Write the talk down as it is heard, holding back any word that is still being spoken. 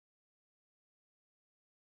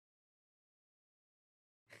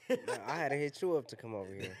I had to hit you up to come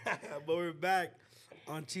over here. But we're back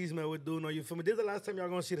on Chisme with Doknow. You feel me? This is the last time y'all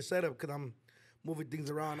gonna see the setup because I'm moving things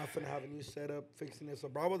around. I'm finna have a new setup, fixing it. So,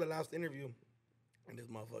 bravo, the last interview. And this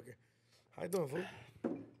motherfucker. How you doing, fool?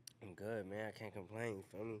 I'm good, man. I can't complain. You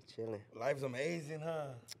feel me? Chilling. Life's amazing, huh?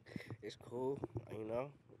 It's cool.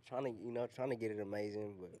 Trying to get it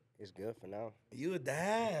amazing, but it's good for now. You a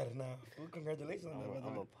dad now. Fool, congratulations on that, brother.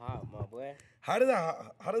 I'm a pop, my boy. How did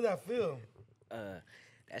that feel?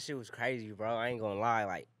 That shit was crazy, bro. I ain't gonna lie.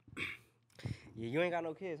 Like, you ain't got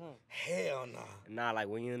no kids, huh? Hell nah. Nah, like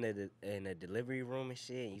when you in the delivery room and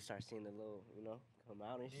shit, and you start seeing the little, come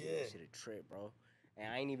out and shit. Yeah. That shit a trip, bro.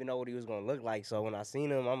 And I ain't even know what he was gonna look like. So when I seen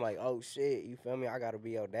him, I'm like, oh shit, you feel me? I gotta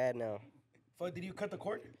be your dad now. Fuck, did you cut the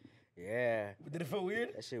cord? Yeah. Did it feel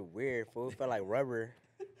weird? That shit weird, fool. It felt like rubber.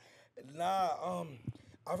 Nah,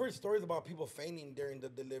 I've heard stories about people fainting during the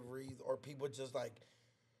deliveries or people just like,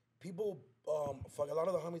 fuck, a lot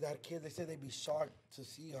of the homies that had kids, they said they'd be shocked to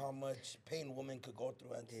see how much pain women could go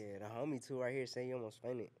through. Yeah, the homie too right here saying you almost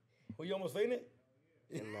fainted. Oh, you almost fainted?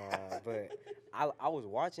 Nah, but I was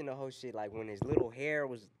watching the whole shit, like when his little hair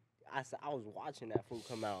was, I was watching that fool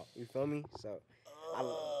come out. You feel me? So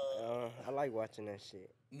I like watching that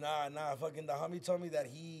shit. Nah, fucking the homie told me that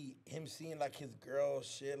him seeing like his girl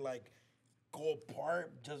shit like go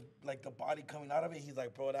apart, just like the body coming out of it. He's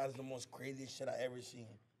like, bro, that's the most craziest shit I ever seen.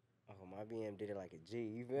 Oh, my BM did it like a G.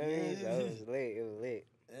 You feel me? So it was lit. It was lit.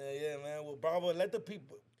 Yeah, man. Well, bravo. Let the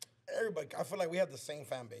people, everybody. I feel like we have the same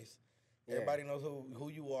fan base. Yeah. Everybody knows who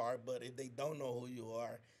you are, but if they don't know who you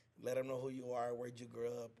are, let them know who you are, where'd you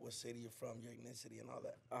grow up, what city you're from, your ethnicity, and all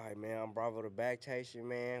that. All right, man. I'm Bravo the Bagchaser,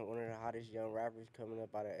 man. One of the hottest young rappers coming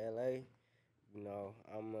up out of L.A. You know,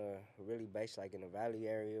 I'm really based like in the Valley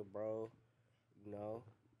area, bro. You know,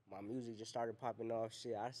 my music just started popping off.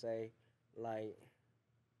 Shit, I say, like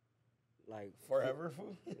forever,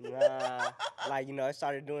 fool. Nah, like it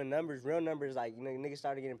started doing numbers, real numbers. Like niggas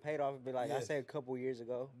started getting paid off. But like I said, a couple years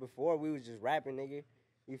ago. Before we was just rapping, nigga.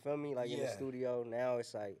 You feel me? Like in the studio. Now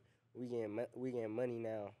it's like we getting money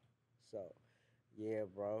now. So yeah,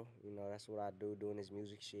 bro. That's what I do, doing this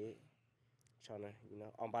music shit. Trying to,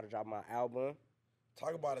 I'm about to drop my album.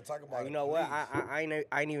 Talk about it. You know what? I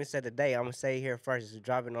ain't even said the date. I'm gonna say it here first. It's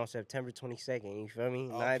dropping on September 22nd. You feel me?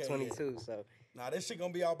 Okay, 9/22. Yeah. So. Nah, this shit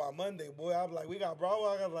gonna be out by Monday, boy. I'm like, we got Bravo.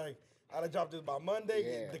 I gotta drop this by Monday.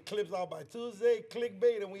 Yeah. The clip's out by Tuesday.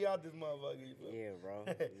 Clickbait, and we out this motherfucker. Yeah, bro.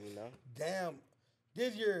 Damn.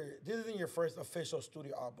 This isn't your first official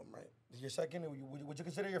studio album, right? This is your second? Would you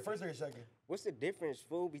consider your first or your second? What's the difference,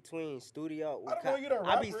 fool, between studio? I don't know, you the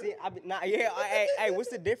rapper. Hey, what's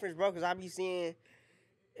the difference, bro? Because I be seeing,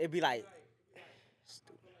 it be like,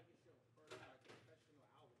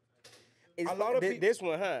 a lot of people. This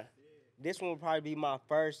one, huh? This one would probably be my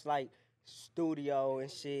first, like, studio and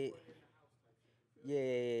shit.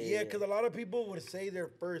 Yeah, because a lot of people would say their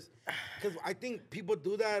first, because I think people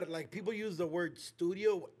do that, like people use the word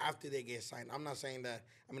studio after they get signed. I'm not saying that,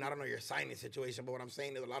 I don't know your signing situation, but what I'm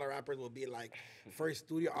saying is a lot of rappers will be like, first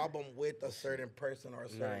studio album with a certain person or a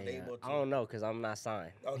certain label. I don't know, because I'm not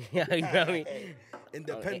signed. Okay. You know what I mean?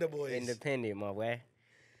 Independent boys. Independent, my boy.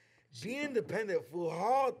 Being independent, fool,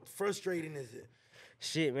 how frustrating is it?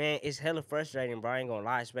 Shit, man, it's hella frustrating, bro. I ain't gonna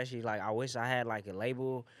lie, especially, like, I wish I had, like, a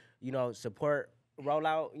label, support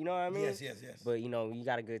rollout, you know what I mean? Yes. But you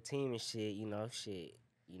got a good team and shit, you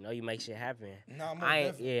make shit happen. Nah,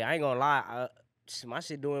 I ain't gonna lie, my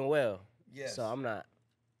shit doing well. Yes. So I'm not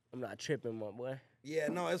tripping, my boy. Yeah,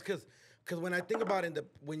 no, it's cause when I think about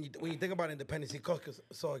when you think about independency,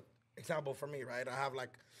 so example for me, right? I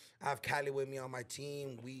have Cali with me on my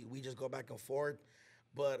team. We just go back and forth,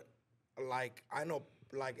 but like I know.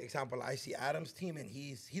 Like example, I see Adam's team, and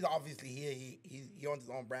he's obviously he owns his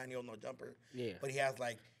own brand. He owns No Jumper. Yeah. But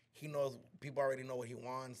he knows people already know what he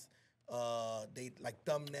wants. They like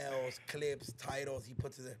thumbnails, clips, titles. He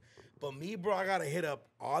puts it there. But me, bro, I gotta hit up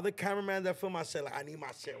all the cameramen that film my shit. Like I need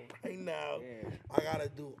my shit right now. Yeah. I gotta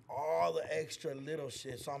do all the extra little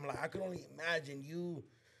shit. So I'm like, I can only imagine you.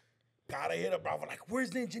 Gotta hit up, bro. Like, where's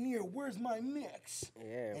the engineer? Where's my mix?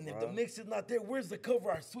 Yeah, and bro. if the mix is not there, where's the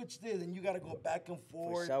cover? I switched this, and you gotta go back and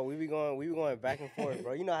forth. For sure, we be going back and forth,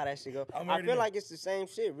 bro. You know how that shit go. I feel like it's the same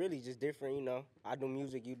shit, really, just different. I do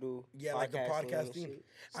music, you do like the podcasting.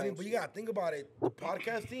 But you gotta think about it. The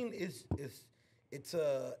podcasting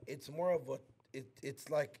it's more of it's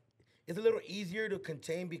a little easier to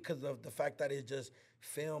contain because of the fact that it's just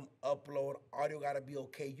film, upload, audio gotta be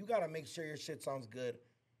okay. You gotta make sure your shit sounds good.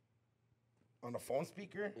 On a phone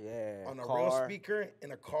speaker, on a real speaker,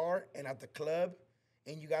 in a car, and at the club,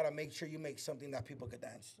 and you gotta make sure you make something that people could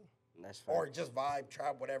dance to. That's fine. Or just vibe,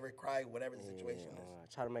 trap, whatever, cry, whatever the situation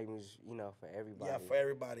is. Try to make music, for everybody. Yeah, for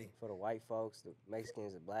everybody. For the white folks, the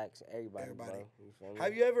Mexicans, the blacks, everybody. Bro. You feel me?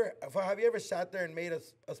 Have you ever sat there and made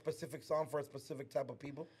a specific song for a specific type of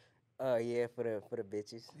people? Yeah, for the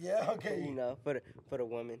bitches. Yeah, okay. For the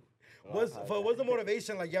women. What's the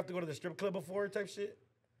motivation? Like you have to go to the strip club before type shit?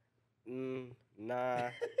 Nah.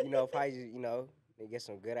 Probably just, they get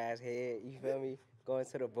some good ass head. You feel me? Go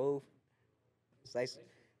into the booth. Say some,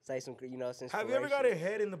 some. Have you ever got a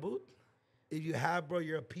head in the booth? If you have, bro,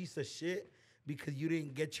 you're a piece of shit because you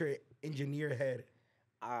didn't get your engineer head.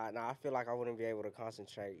 Nah, I feel like I wouldn't be able to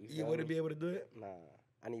concentrate. You wouldn't be able to do it? Nah,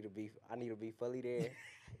 I need to be fully there.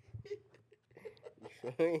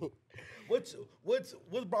 You feel me? What's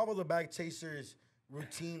Bravo the Bagchaser's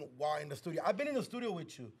routine while in the studio? I've been in the studio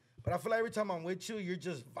with you, but I feel like every time I'm with you, you're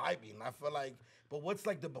just vibing. I feel like, but what's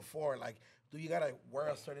like the before? Like, do you gotta wear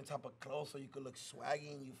a certain type of clothes so you could look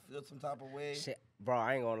swaggy and you feel some type of way? Shit, bro,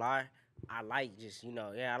 I ain't gonna lie. I like just,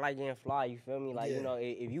 I like getting fly, you feel me? Like,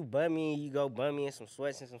 if you bum me, you go bum me in some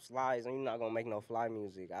sweats and some slides, and you're not gonna make no fly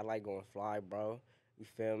music. I like going fly, bro. You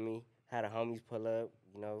feel me? Had the homies pull up,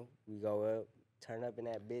 we go up, turn up in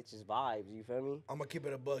that bitch's vibes, you feel me? I'm gonna keep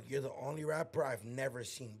it a buck. You're the only rapper I've never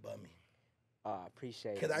seen bummy. I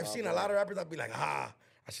appreciate it. Because I've seen a lot of rappers, I'd be like, I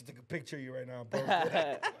should take a picture of you right now, bro.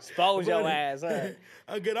 Expose your ass, huh?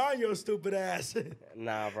 I'll get on your stupid ass.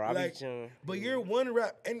 Nah, bro, I be chilling. But you're one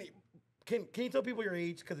rap, and can you tell people your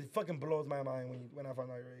age? Because it fucking blows my mind when I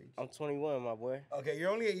find out your age. I'm 21, my boy. Okay,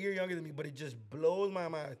 you're only a year younger than me, but it just blows my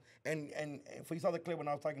mind. And you saw the clip when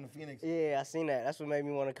I was talking to Phoenix. Yeah, I seen that. That's what made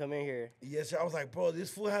me want to come in here. Yes, sir. I was like, bro,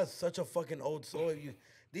 this fool has such a fucking old soul.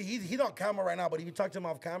 He's on camera right now, but if you talk to him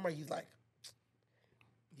off camera, he's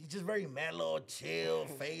just very mellow, chill,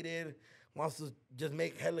 faded. Wants to just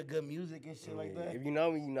make hella good music and shit like that. If you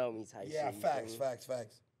know me, you know me type shit. Yeah, facts.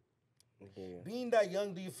 Yeah. Being that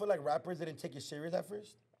young, do you feel like rappers didn't take you serious at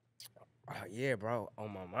first? Yeah, bro.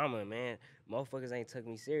 On my mama, man. Motherfuckers ain't took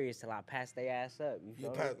me serious till I passed their ass up. You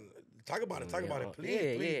feel me? Talk about it.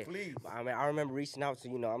 Please. I mean, I remember reaching out to,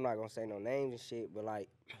 I'm not going to say no names and shit, but like,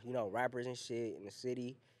 rappers and shit in the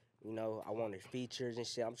city. I wanted features and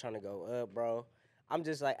shit. I'm trying to go up, bro. I'm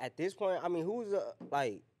just like, at this point, I mean,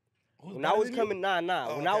 when I was coming,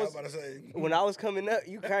 when I was coming up,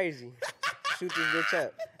 you crazy. Shoot this bitch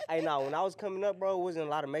up. Hey, when I was coming up, bro, it wasn't a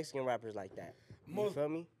lot of Mexican rappers like that. You feel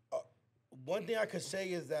me? One thing I could say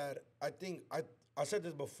is that I think, I said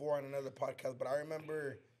this before on another podcast, but I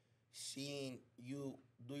remember seeing you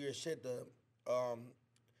do your shit.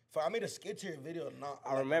 I made a skit to your video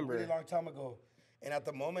I remember. a really long time ago. And at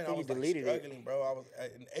the moment, I was struggling, bro. I was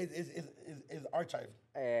it's archived.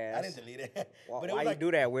 Yeah, I didn't delete it. Why you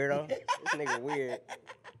do that, weirdo? This nigga weird.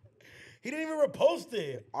 He didn't even repost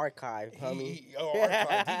it. Archive, homie.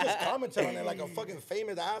 Archive. He just commented on it like a fucking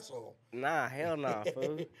famous asshole. Nah, hell nah,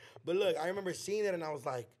 fool. But look, I remember seeing it and I was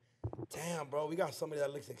like, damn, bro, we got somebody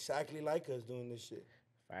that looks exactly like us doing this shit.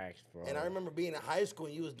 Facts, bro. And I remember being in high school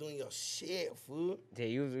and you was doing your shit, fool. Yeah,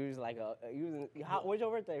 you was like when's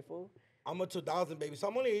your birthday, fool? I'm a 2000 baby, so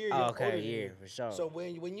I'm only a year older than you. For sure. So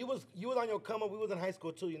when you was on your come up, we was in high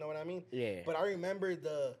school too. You know what I mean? Yeah. But I remember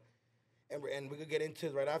and we could get into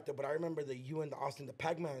it right after. But I remember you and the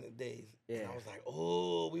Pac-Man days. Yeah. And I was like,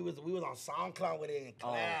 oh, we was on SoundCloud with it in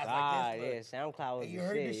class. Oh God, like this, SoundCloud was the shit. You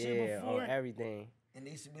heard this shit before? On everything. And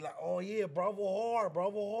they used to be like, oh yeah, Bravo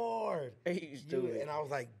hard. They used to do it. And I was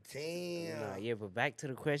like, damn. Nah, yeah, but back to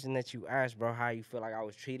the question that you asked, bro, how you feel like I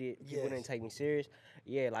was treated. People didn't take me serious.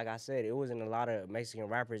 Yeah, like I said, it wasn't a lot of Mexican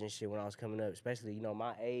rappers and shit when I was coming up, especially,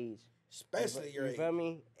 my age. Especially your age. You feel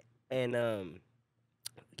me? And,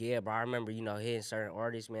 yeah, bro, I remember, hitting certain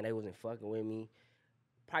artists, man, they wasn't fucking with me.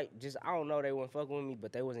 Probably just, I don't know, they weren't fucking with me,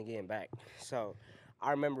 but they wasn't getting back. So,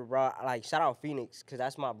 I remember, bro, like, shout out Phoenix, because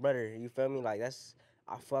that's my brother, you feel me? Like,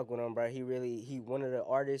 I fuck with him, bro. He one of the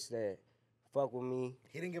artists that fuck with me.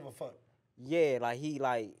 He didn't give a fuck. Yeah, he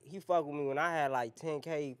fucked with me when I had like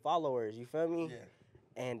 10K followers, you feel me? Yeah.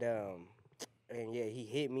 And yeah, he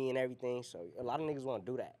hit me and everything. So a lot of niggas want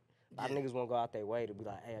to do that. A lot of niggas want to go out their way to be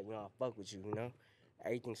like, hey, I fuck with you,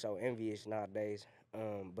 Everything's so envious nowadays.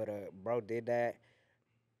 But bro did that.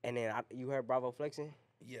 And then you heard Bravo flexing?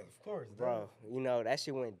 Yeah, of course. Bro, that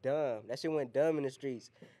shit went dumb. That shit went dumb in the streets.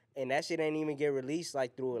 And that shit ain't even get released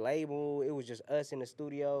like through a label. It was just us in the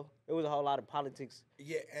studio. It was a whole lot of politics.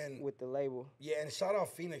 Yeah, and with the label. Yeah, and shout out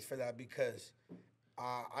Phoenix for that because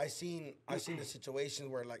I seen the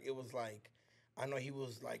situation where like it was like I know he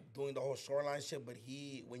was like doing the whole shoreline shit, but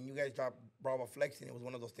when you guys dropped Bravo Flexing, it was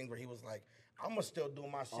one of those things where he was like, I'm gonna still do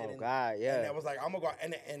my shit. Oh God, yeah. And I was like, I'm gonna go.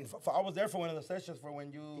 And I was there for one of the sessions for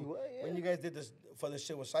when you guys did this for the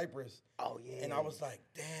shit with Cypress. Oh yeah. And I was like,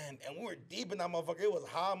 damn. And we were deep in that motherfucker. It was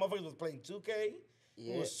hot. Motherfuckers was playing 2K.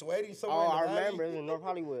 Yeah. We was sweating somewhere. Oh, I remember. It was in North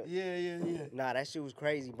Hollywood. Yeah. Nah, that shit was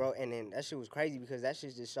crazy, bro. And then that shit was crazy because that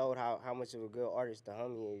shit just showed how much of a good artist the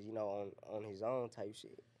homie is, on his own type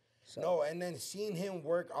shit. So. No, and then seeing him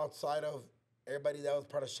work outside of everybody that was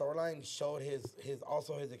part of Shoreline showed his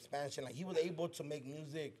expansion. Like he was able to make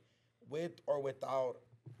music with or without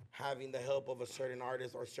having the help of a certain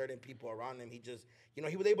artist or certain people around him. He just,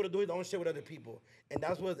 he was able to do his own shit with other people. And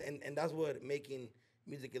that's what making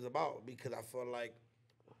music is about, because I feel like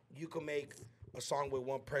you can make a song with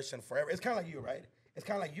one person forever. It's kind of like you, right? It's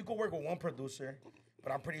kind of like you can work with one producer,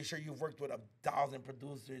 but I'm pretty sure you've worked with 1,000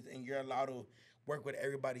 producers and you're allowed to work with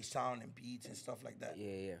everybody's sound and beats and stuff like that.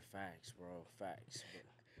 Yeah, facts, bro, facts.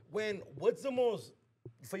 What's the most,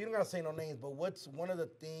 for you don't gotta say no names, but what's one of the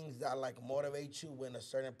things that like motivates you when a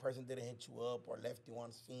certain person didn't hit you up or left you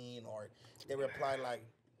on scene, or they reply like,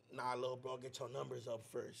 nah, little bro, get your numbers up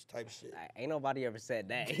first, type shit? Ain't nobody ever said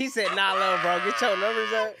that. He said, nah, little bro, get your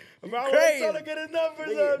numbers up. Bro, I was trying to get his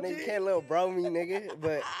numbers up, nigga, can't little bro me, nigga.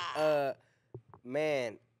 But,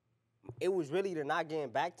 man, it was really the not getting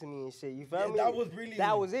back to me and shit. You feel me? That was really...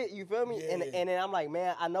 That was it, you feel me? Yeah. And then I'm like,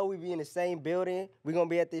 man, I know we be in the same building. We gonna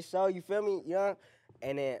be at this show, you feel me?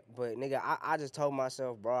 And then, but nigga, I just told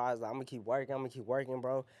myself, bro, I was like, I'm gonna keep working,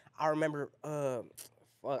 bro. I remember,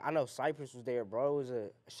 I know Cypress was there, bro. It was a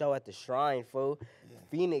show at the Shrine, fool. Yeah.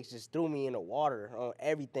 Phoenix just threw me in the water on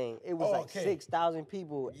everything. It was 6,000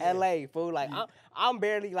 people, LA, fool. Like, I'm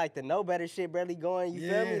barely, like, the know better shit barely going, you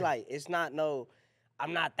feel me? Like, it's not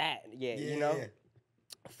I'm not that yet,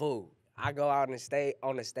 Fool, I go out on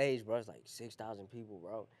the stage, bro. It's like 6,000 people,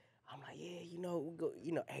 bro. I'm like,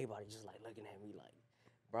 everybody just, like, looking at me like,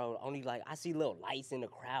 bro, only, like, I see little lights in the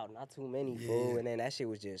crowd, not too many, fool. And then that shit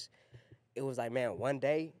was just... It was like, man, one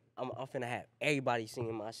day I'm finna have everybody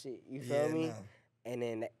singing my shit. You feel me?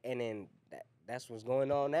 No. And then that's what's going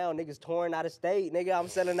on now. Niggas touring out of state. Nigga, I'm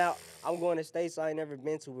selling out. I'm going to states I ain't never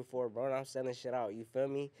been to before, bro. And I'm selling shit out. You feel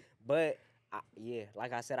me? But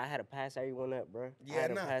like I said, I had to pass everyone up, bro. I had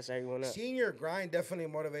to pass everyone up. Seeing your grind definitely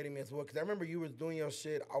motivated me as well. Cause I remember you was doing your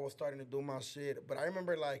shit. I was starting to do my shit. But I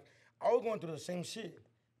remember like I was going through the same shit.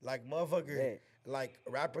 Like motherfucker, like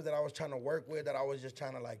rappers that I was trying to work with, that I was just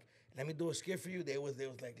trying to like, let me do a skit for you. They was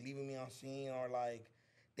like leaving me on scene, or like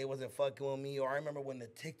they wasn't fucking with me. Or I remember when the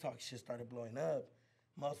TikTok shit started blowing up,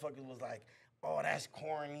 motherfuckers was like, oh, that's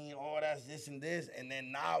corny. Oh, that's this and this. And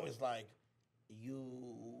then now it's like, you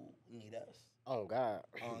need us. Oh God.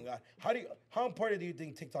 How important do you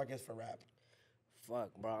think TikTok is for rap?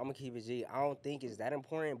 Fuck, bro. I'm gonna keep it G. I don't think it's that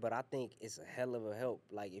important, but I think it's a hell of a help.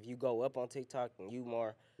 Like if you go up on TikTok and you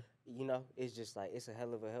more. It's just like, it's a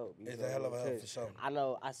hell of a help. It's a hell of a help for sure.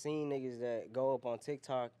 I seen niggas that go up on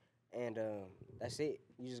TikTok and that's it.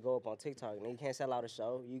 You just go up on TikTok and you can't sell out a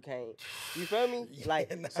show. You can't, you feel me?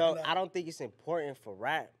 I don't think it's important for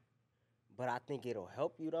rap, but I think it'll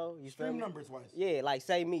help you though. You feel me? Numbers wise. Yeah, like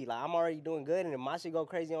say me, like I'm already doing good, and if my shit go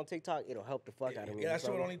crazy on TikTok, it'll help the fuck out of me. Yeah, that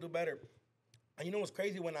shit would only do better. And you know what's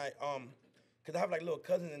crazy when cause I have like little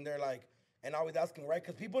cousins and they're like, and I always asking, right?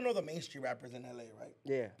 Because people know the mainstream rappers in LA, right?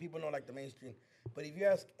 Yeah. People know, like, the mainstream. But if you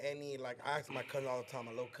ask any, like, I ask my cousin all the time,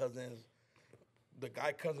 my little cousins, the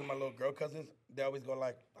guy cousins, my little girl cousins, they always go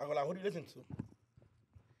like, who do you listen to? You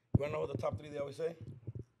want to know what the top three they always say?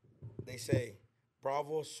 They say,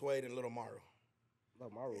 Bravo, Suede, and Little Maru.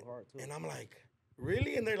 Little Maru hard, too. And I'm like,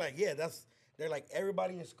 really? And they're like, yeah, they're like,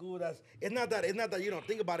 everybody in school, it's not that you don't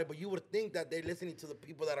think about it, but you would think that they're listening to the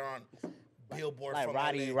people that are on Billboard, like from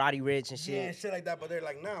Roddy Ricch and shit. Yeah, and shit like that. But they're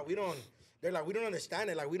like, nah, we don't. They're like, we don't understand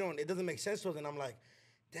it. Like, it doesn't make sense to us. And I'm like,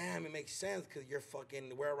 damn, it makes sense because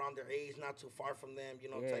we're around their age, not too far from them,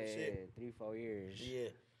 type shit. 3-4 years. Yeah.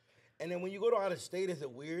 And then when you go to out of state, is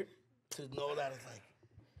it weird to know that it's like,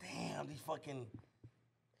 damn, these fucking.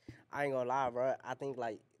 I ain't gonna lie, bro. I think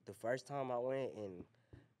like the first time I went and.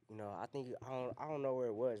 I don't know where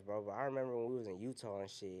it was, bro, but I remember when we was in Utah and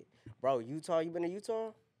shit. Bro, Utah, you been to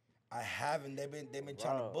Utah? I haven't. They've been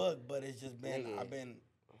trying to book, but it's just been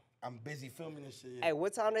I'm busy filming this shit. Hey,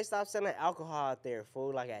 what time they stop selling alcohol out there,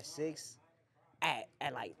 fool? Like at 6? At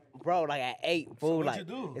like, bro, like at 8, fool. So what like you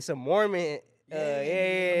do? It's a Mormon.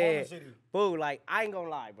 Mormon city. Fool, like I ain't gonna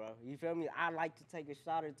lie, bro. You feel me? I like to take a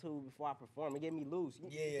shot or two before I perform and get me loose.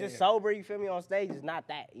 Just sober, you feel me, on stage is not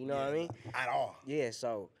that. You know what I mean? At all. Yeah,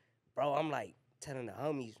 so, bro, I'm like telling the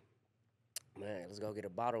homies, Man, let's go get a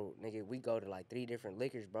bottle, nigga. We go to like 3 different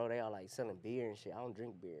liquors, bro. They all like selling beer and shit. I don't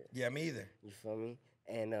drink beer. Yeah, me either. You feel me?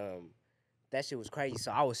 And that shit was crazy.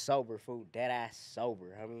 So I was sober, fool, dead ass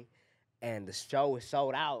sober, homie. And the show was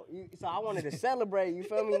sold out. So I wanted to celebrate, you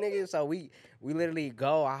feel me, nigga? So we literally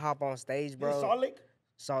go, I hop on stage, bro. Salt Lake?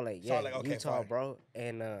 Salt Lake, yeah. Salt Lake, okay, Utah, fine. bro.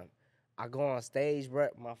 And I go on stage, bro.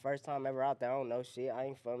 My first time ever out there, I don't know shit. I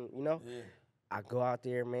ain't from, you know? Yeah. I go out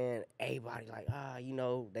there, man. Everybody like, you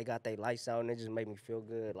know, they got their lights out and it just make me feel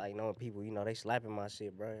good. Like knowing people, you know, they slapping my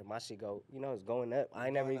shit, bro. My shit go, you know, it's going up. I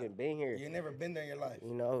ain't never even been here. You never been there in your life.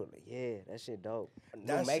 You know, yeah, that shit dope.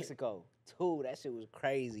 New Mexico, too. That shit was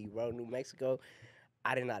crazy, bro. New Mexico,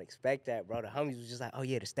 I did not expect that, bro. The homies was just like, oh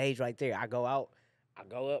yeah, the stage right there. I go out, I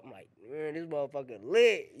go up. I'm like, man, this motherfucker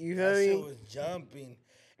lit. You feel me? That shit was jumping,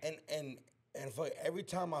 and for every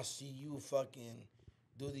time I see you fucking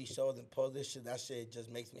do these shows and post this shit, that shit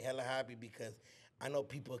just makes me hella happy because I know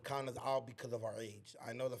people count us out because of our age.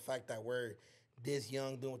 I know the fact that we're this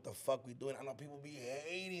young doing what the fuck we doing. I know people be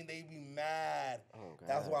hating, they be mad. Oh, God.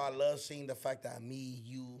 That's why I love seeing the fact that me,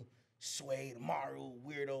 you, Suede, Maru,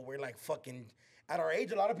 Weirdo, we're like fucking at our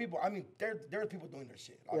age. A lot of people. I mean, there's people doing their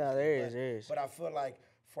shit. Yeah, there is. But I feel like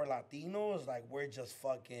for Latinos, like we're just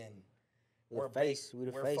fucking. We the face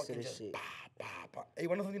of this shit. Bah, bah, bah. Hey,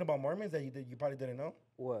 you know something about Mormons that you probably didn't know?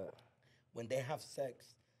 What? When they have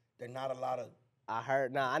sex, they're not allowed to. I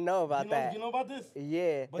heard. Nah, I know about that. You know about this?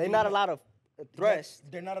 Yeah, But they're not allowed to thrust.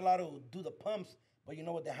 They're not allowed to do the pumps. But you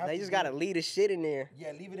know what they have? They to just do? gotta leave the shit in there.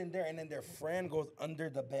 Yeah, leave it in there, and then their friend goes under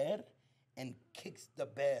the bed and kicks the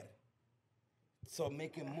bed, so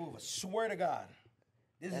make it move. I swear to God,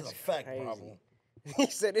 this is a fact, crazy. Bravo. He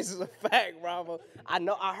said this is a fact, Bravo. I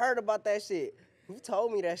know. I heard about that shit. Who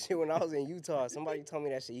told me that shit when I was in Utah? Somebody told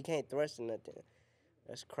me that shit. You can't thrust or nothing.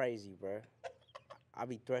 That's crazy, bro. I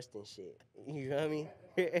be thrusting shit. You know what I mean?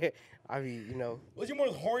 I be, you know. What's your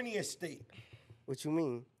most horniest state? What you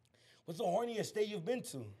mean? What's the horniest state you've been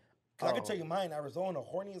to? Cause I can tell you mine, Arizona,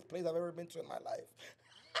 horniest place I've ever been to in my life.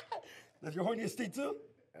 That's your horniest state too?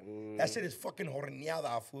 That shit is fucking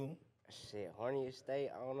horneada, fool. Shit, horniest state?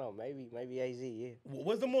 I don't know. Maybe AZ, yeah.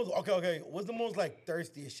 What's the most, okay, what's the most like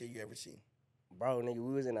thirstiest shit you ever seen? Bro, nigga,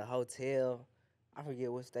 we was in a hotel. I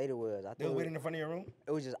forget what state it was. They was waiting in front of your room?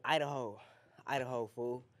 It was just Idaho,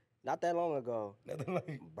 fool. Not that long ago.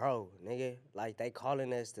 Bro, nigga, like they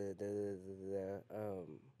calling us the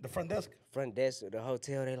front desk? Front desk of the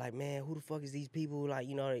hotel. They like, man, who the fuck is these people? Like,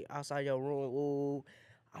 you know, they outside your room. Ooh.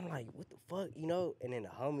 I'm like, what the fuck, you know? And then the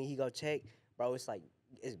homie, he go check. Bro, it's like,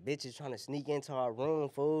 it's bitches trying to sneak into our room,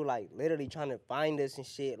 fool. Like, literally trying to find us and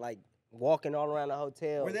shit. Like, walking all around the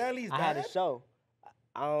hotel. Were they at least I had a show.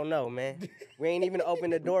 I don't know, man. We ain't even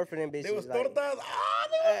opened the door for them bitches. They was like, tortas?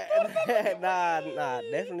 nah,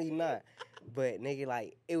 definitely not. But nigga,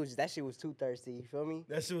 like that shit was too thirsty. You feel me?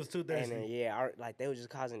 That shit was too thirsty. And then like they was just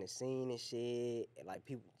causing a scene and shit, and like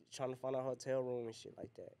people trying to find a hotel room and shit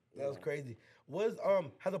like that. That was crazy.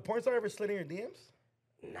 Has a porn star ever slid in your DMs?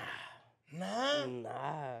 Nah.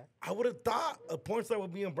 I would have thought a porn star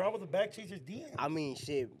would be in Bravo the Bagchaser's DMs. I mean,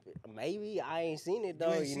 shit, maybe I ain't seen it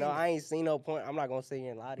though. You know, I ain't seen no porn. I'm not gonna sit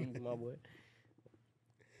here and lie to you, my boy.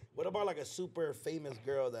 What about like a super famous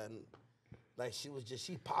girl that, like, she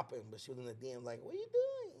popping, but she was in the DM like, what are you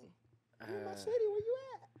doing? You in my city, where you at?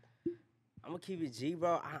 I'm gonna keep it G,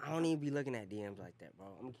 bro. I don't even be looking at DMs like that, bro.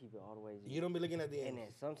 I'm gonna keep it all the way G. You don't be looking at DMs? And then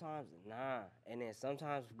sometimes, nah. And then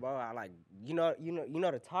sometimes, bro, I like, you know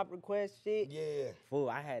the top request shit? Yeah. Fool,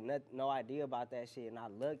 I had no idea about that shit. And I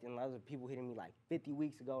looked, and other people hitting me like 50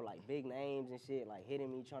 weeks ago, like big names and shit, like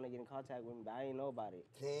hitting me, trying to get in contact with me, but I didn't know about it.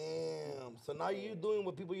 Damn. So now you doing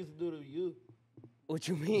what people used to do to you. What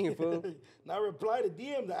you mean, fool? Now reply to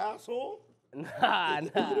DM, the asshole. Nah. You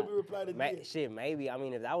don't be reply to DM. Shit, maybe. I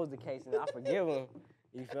mean, if that was the case, then I forgive him.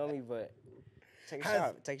 You feel me? But take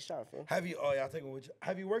a shot, fool. Have you? Oh yeah, I'll take it with you.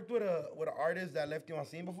 Have you worked with an artist that left you on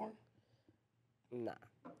scene before? Nah.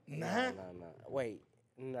 Nah. Wait,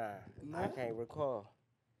 nah. I can't recall.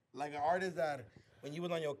 Like an artist that when you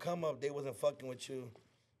was on your come up, they wasn't fucking with you,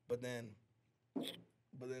 but then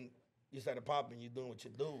you started popping, you doing what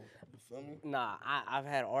you do. You feel me? Nah, I've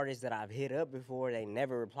had artists that I've hit up before. They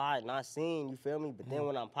never replied, not seen, you feel me? But then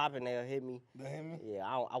when I'm popping, they'll hit me. They hit me? Yeah,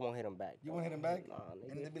 I won't hit them back. You won't hit them back? Nah,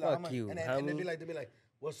 nigga. And they be like, fuck you, and they be like,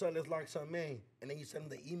 what's up, let's lock something in. And then you send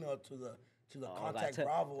them the email to the contact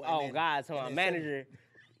Bravo. God, to my manager.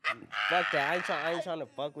 Fuck that. I ain't trying to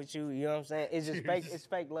fuck with you. You know what I'm saying? It's just fake. It's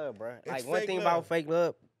fake love, bro. Like one thing about fake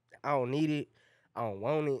love, I don't need it. I don't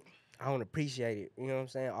want it. I don't appreciate it. You know what I'm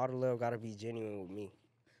saying? All the love gotta be genuine with me.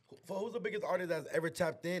 For who's the biggest artist that's ever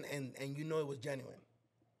tapped in and you know it was genuine?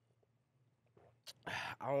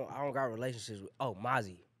 I don't got relationships with. Oh,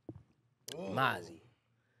 Mozzie,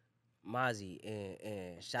 Mozzie,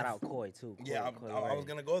 and shout out Coy too. Coy, Yeah, Coy I was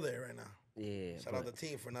gonna go there right now. Yeah, shout out the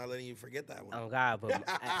team for not letting you forget that one. On God, but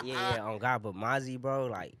on God, but Mozzie, bro,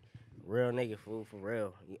 like real nigga, fool, for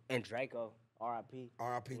real. And Draco, R.I.P.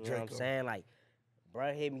 R.I.P. You Draco. know what I'm saying? Like,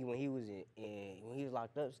 bro hit me when he was when he was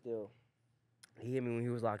locked up still. He hit me when he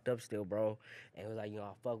was locked up still, bro. And he was like,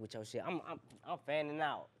 I fuck with your shit. I'm fanning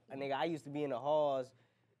out. Nigga, I used to be in the halls,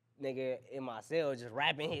 nigga, in my cell just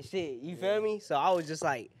rapping his shit. You feel me? So I was just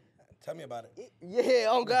like, tell me about it. Yeah,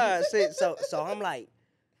 on God. So I'm like,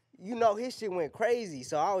 his shit went crazy.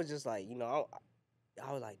 So I was just like,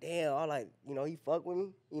 I was like, damn, he fuck with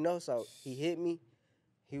me, so he hit me.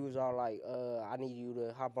 He was all like, I need you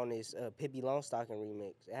to hop on this Pippi Longstocking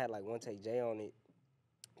remix. It had like One Take J on it,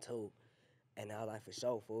 too. And I was like, for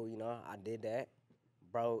sure, fool, I did that.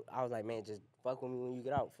 Bro, I was like, man, just fuck with me when you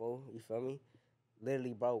get out, fool. You feel me?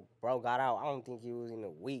 Literally, bro got out. I don't think it was in a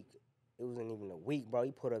week. It wasn't even a week, bro.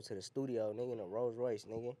 He put up to the studio, nigga, in a Rolls Royce,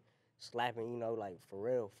 nigga. Slapping, like, for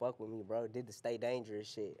real, fuck with me, bro. Did the Stay Dangerous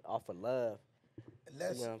shit off of love. You know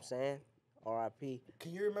what I'm saying? R.I.P.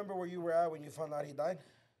 Can you remember where you were at when you found out he died?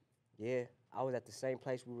 Yeah, I was at the same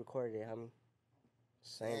place we recorded it, homie.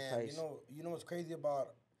 Same place. You know what's crazy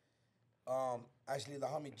about actually the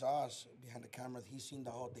homie Josh behind the cameras, he's seen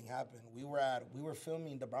the whole thing happen. We were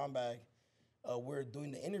filming the Brown Bag. We're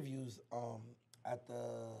doing the interviews at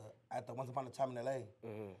the Once Upon a Time in LA.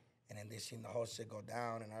 Mm-hmm. And then they seen the whole shit go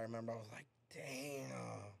down, and I remember I was like,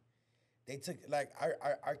 damn. They took, like,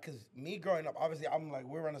 cause me growing up, obviously I'm like,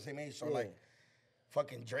 we're around the same age, so like,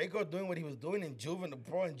 fucking Draco doing what he was doing in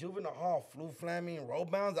Juvenile Hall, flu flamming, roll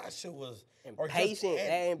bounds, that shit was impatient,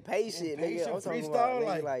 nigga. I'm freestyle,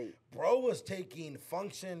 about, like, bro was taking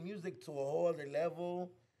function music to a whole other level.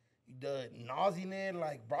 The nauseating,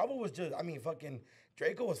 like, Bravo was just, fucking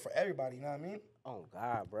Draco was for everybody, you know what I mean? Oh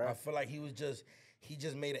God, bro. I feel like he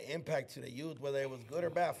just made an impact to the youth, whether it was good or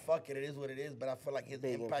bad. Fuck it, it is what it is. But I feel like his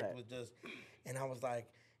impact was just, and I was like,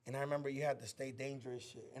 and I remember you had to Stay Dangerous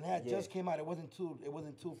shit, and that just came out. It wasn't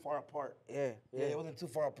too far apart. Yeah, it wasn't too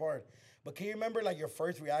far apart. But can you remember like your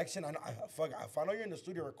first reaction? I know you're in the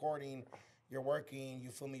studio recording, you're working, you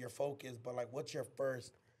feel me, you're focused. But like, what's your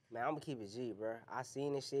first? Man, I'm gonna keep it G, bro. I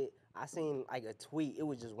seen this shit. I seen like a tweet. It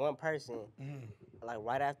was just one person. Like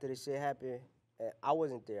right after this shit happened. I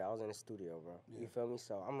wasn't there. I was in the studio, bro. You feel me?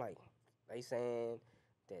 So I'm like, they saying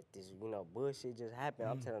that this, bullshit just happened.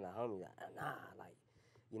 I'm telling the homies, like, nah,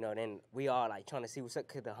 like, then we all like trying to see what's up,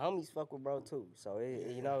 cause the homies fuck with bro too. So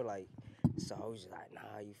so I was just like,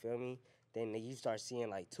 nah, you feel me? Then you start seeing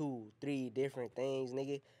like 2, 3 different things,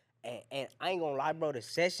 nigga. And I ain't gonna lie, bro, the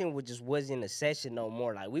session just wasn't a session no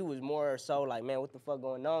more. Like we was more so like, man, what the fuck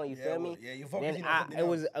going on? You feel me? Yeah, you focusing on something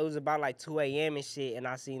else. It was about like 2 a.m. and shit, and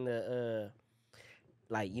I seen the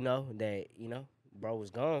like, that, bro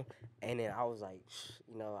was gone. And then I was like,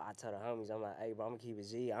 I tell the homies, I'm like, hey, bro, I'm gonna keep it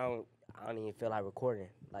G. I don't even feel like recording.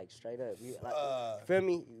 Like, straight up. Feel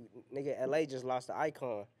me? Nigga, LA just lost the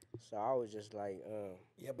icon. So I was just like,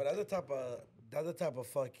 Yeah, but that's the type of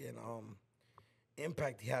fucking,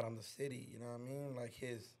 impact he had on the city, you know what I mean?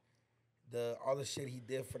 Like all the shit he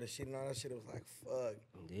did for the shit and all that shit, it was like, fuck.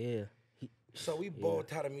 Yeah. So we both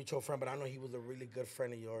had a mutual friend, but I know he was a really good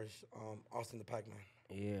friend of yours, Austin the Pac-Man.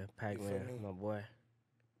 Yeah, Pac-Man, my boy.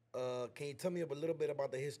 Can you tell me a little bit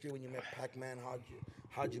about the history when you met Pac-Man?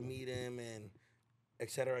 How'd you meet him, and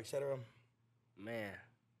et cetera, et cetera? Man,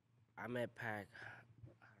 I met Pac. How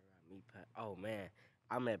did I meet Pac? Oh man,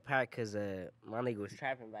 I met Pac because my nigga was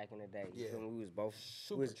trapping back in the day. Yeah, we was both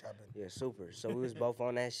trapping. Yeah, super. So we was both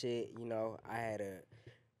on that shit. I had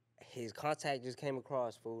his contact just came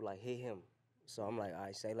across, fool. Like hit him. So I'm like, all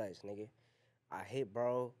right, say less, nigga. I hit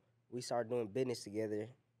bro. We started doing business together,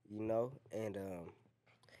 and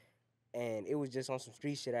it was just on some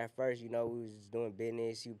street shit at first, we was just doing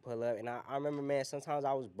business, you pull up, and I remember, man, sometimes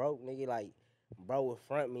I was broke, nigga, like, bro would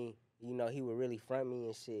front me, he would really front me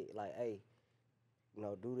and shit, like, hey,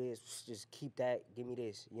 do this, just keep that, give me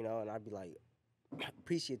this, and I'd be like,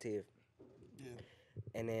 appreciative. Yeah.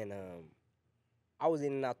 And then, I was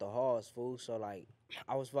in and out the halls, fool, so, like,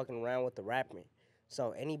 I was fucking around with the rapping,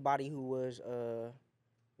 so anybody who was,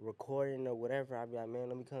 recording or whatever, I'd be like, man,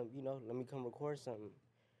 let me come record something.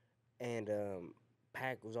 And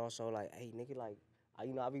Pac was also like, hey, nigga, like,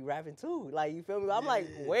 I be rapping too. Like, you feel me? I'm like,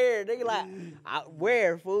 where, nigga? Like,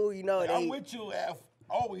 where, fool? I'm with you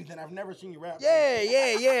always, and I've never seen you rap.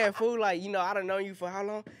 Yeah, fool. Like, I done known you for how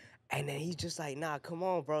long? And then he's just like, nah, come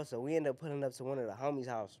on, bro. So we end up pulling up to one of the homies'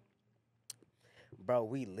 house. Bro,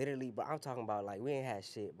 we literally, bro, I'm talking about, like, we ain't had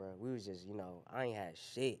shit, bro. We was just, I ain't had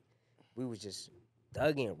shit. we was just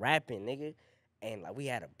thugging, rapping, nigga. And like we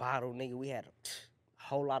had a bottle, nigga. We had a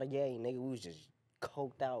whole lot of game, nigga. We was just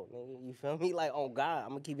coked out, nigga. You feel me? Like, oh God, I'm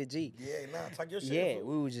gonna keep it G. Yeah, nah, talk your shit. Yeah,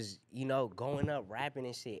 we was just, going up, rapping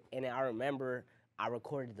and shit. And then I remember I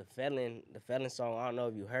recorded the Felon song. I don't know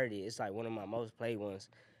if you heard it. It's like one of my most played ones.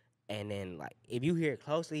 And then like if you hear it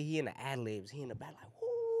closely, he in the ad libs, he in the back like,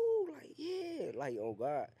 woo, like yeah, like oh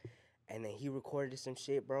God. And then he recorded some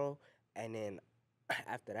shit, bro. And then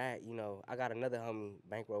after that, I got another homie,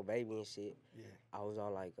 Bankroll Baby and shit. Yeah. I was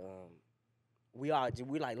all like, we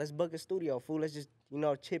like, let's book a studio, fool. Let's just,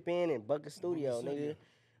 chip in and book a studio, nigga.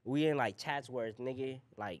 We in like Chatsworth, nigga,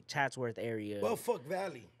 like Chatsworth area. Well, fuck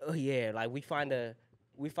Valley. Oh yeah, like we find a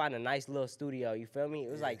nice little studio. You feel me?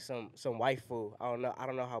 It was like some white fool. I don't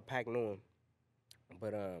know how Pac knew him,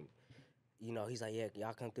 but he's like, yeah,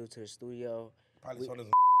 y'all come through to the studio. Probably sold his.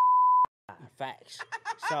 Facts.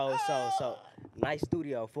 So nice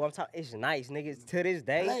studio. Fool, I'm talking. It's nice, niggas. To this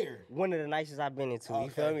day, one of the nicest I've been into. You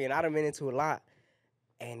feel me? And I done been into a lot.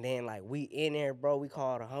 And then like we in there, bro. We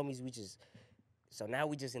call the homies. So now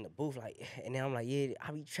we just in the booth, like, and then I'm like, yeah,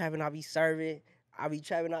 I be trapping, I be serving, I be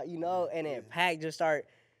trapping out, and then Pac just the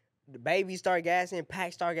baby start gassing,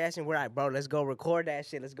 Pac start gassing. We're like, bro, let's go record that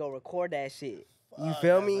shit. You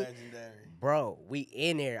feel me? Legendary. Bro, we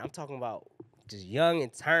in there. I'm talking about just young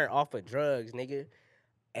and turned off of drugs, nigga.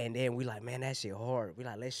 And then we like, man, that shit hard. We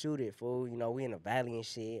like, let's shoot it, fool. We in the valley and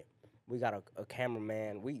shit. We got a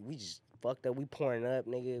cameraman. We just fucked up. We pouring up,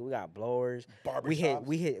 nigga. We got blowers. Barbershops.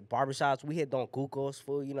 We hit barbershops. We hit Doknows,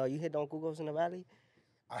 fool. You hit Doknows in the valley?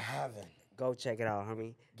 I haven't. Go check it out,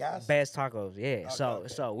 homie. Gas? Best tacos, yeah. Okay.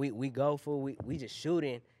 So we go, fool. We just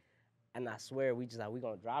shooting. And I swear, we just like, we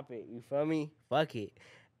gonna drop it. You feel me? Fuck it.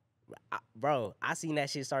 Bro, I seen that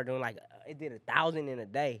shit start doing like, it did 1,000 in a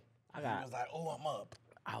day. I was like, oh, I'm up.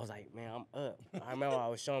 I was like, man, I'm up. I remember I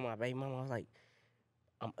was showing my baby mama, I was like,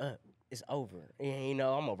 I'm up. It's over. And,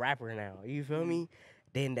 I'm a rapper now. You feel me?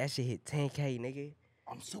 Then that shit hit 10K, nigga.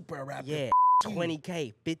 I'm super a rapper. Yeah,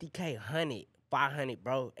 20K, 50K, 100, 500,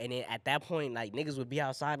 bro. And then at that point, like, niggas would be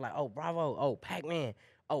outside like, oh, Bravo, oh, Pac-Man,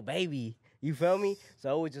 oh, baby. You feel me?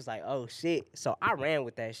 So it was just like, oh, shit. So I ran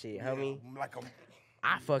with that shit, homie. Like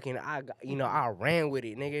I ran with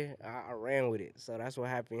it, nigga. I ran with it. So that's what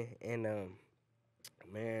happened. And,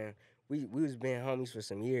 man, we was being homies for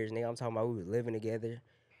some years, nigga. I'm talking about we was living together.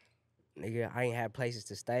 Nigga, I ain't had places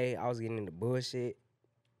to stay. I was getting into bullshit.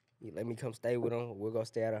 He let me come stay with him. We'll go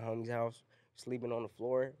stay at a homie's house, sleeping on the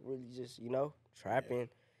floor, really just, trapping,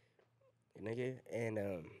 nigga. And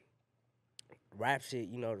rap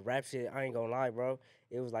shit, the rap shit, I ain't gonna lie, bro.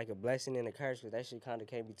 It was like a blessing and a curse because that shit kind of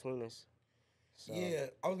came between us. So. Yeah,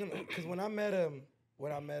 I was gonna, because when I met him,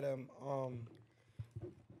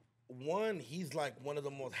 one, he's like one of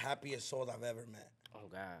the most happiest souls I've ever met. Oh,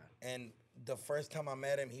 God. And the first time I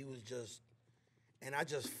met him, he was just, and I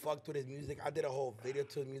just fucked with his music. I did a whole video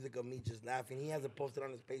to his music of me just laughing. He hasn't posted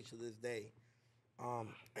on his page to this day.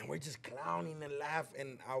 And we're just clowning and laughing.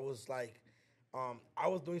 And I was like, I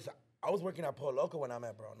was working at Polo Loco when I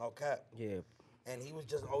met bro, no cap. Yeah. And he was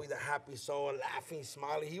just always a happy soul, laughing,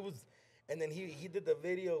 smiling. And then he did the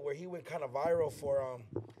video where he went kind of viral for,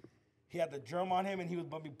 he had the drum on him and he was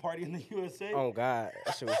bumping Party in the USA. Oh, God.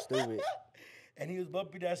 That shit was stupid. And he was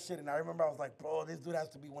bumping that shit. And I remember I was like, bro, this dude has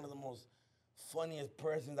to be one of the most funniest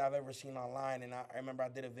persons I've ever seen online. And I remember I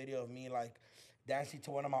did a video of me, like, dancing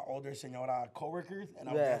to one of my older senora coworkers. And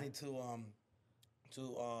I was dancing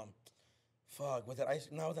fuck, was it ice?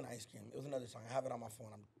 No, it wasn't ice cream. It was another song. I have it on my phone.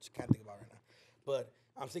 I just can't think about it right now. But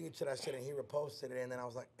I'm singing to that shit, and he reposted it. And then I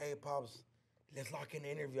was like, hey, Pops, let's lock in an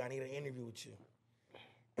interview. I need an interview with you.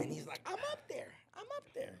 And he's like, I'm up there.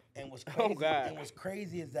 And what's crazy, what's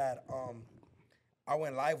crazy is that I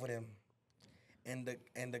went live with him, and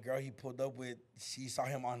the girl he pulled up with, she saw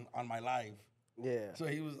him on my live. Yeah. So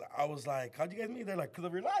I was like, how'd you guys meet? They're like, because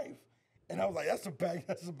of your live. And I was like, that's some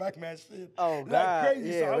back man shit. Oh, God. Like, crazy.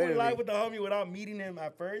 Yeah, so I went live with the homie without meeting him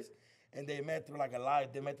at first, and they met through like a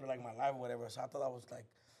live. They met through like my live or whatever. So I thought that was like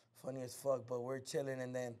funny as fuck. But we're chilling,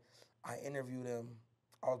 and then I interviewed him.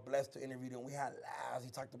 I was blessed to interview him. We had laughs.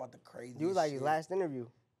 He talked about the crazy shit. You was like his last interview.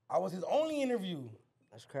 I was his only interview.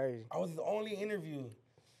 That's crazy. I was his only interview.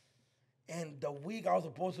 And the week I was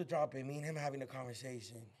supposed to drop it, me and him having a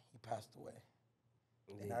conversation, he passed away.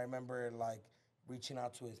 Yeah. And I remember like reaching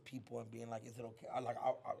out to his people and being like, is it okay?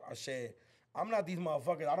 I said, I'm not these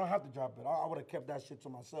motherfuckers. I don't have to drop it. I would have kept that shit to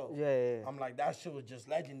myself. Yeah. I'm like, that shit was just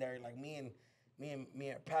legendary. Like me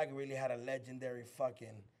and Pac really had a legendary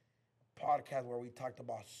fucking podcast where we talked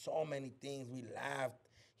about so many things. We laughed.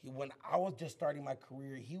 When I was just starting my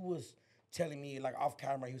career, he was telling me, like off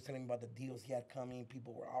camera, he was telling me about the deals he had coming,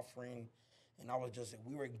 people were offering. And I was just,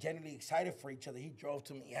 we were genuinely excited for each other. He drove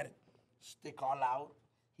to me, he had a stick all out.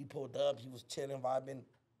 He pulled up, he was chilling, vibing.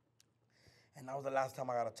 And that was the last time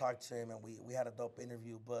I got to talk to him, and we had a dope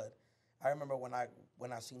interview. But I remember when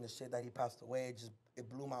I seen the shit that he passed away, it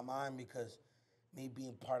blew my mind because me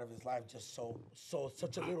being part of his life just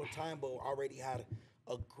such a little time, but already had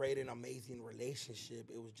a great and amazing relationship.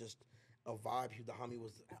 It was just a vibe. The homie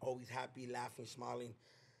was always happy, laughing, smiling.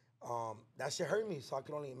 That shit hurt me, so I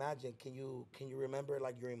can only imagine. Can you remember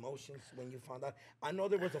like your emotions when you found out? I know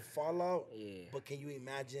there was a fallout, but can you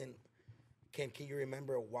imagine? Can you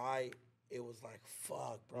remember why it was like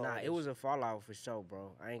fuck, bro? Nah, it was a fallout for sure,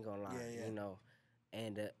 bro. I ain't gonna lie, you know.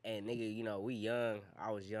 And nigga, you know, we young.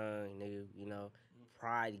 I was young, nigga. You know,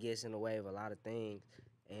 pride gets in the way of a lot of things,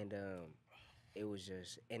 and it was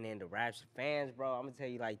just. And then the raps fans, bro. I'm gonna tell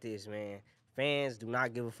you like this, man. Fans do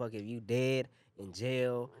not give a fuck if you dead, in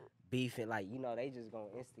jail, beefing. Like, you know, they just gonna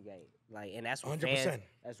instigate. Like, and that's what 100%.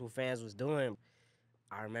 That's what fans was doing.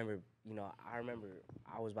 I remember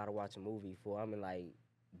I was about to watch a movie I'm in like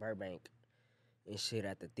Burbank and shit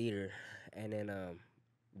at the theater, and then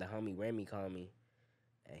the homie Remy called me,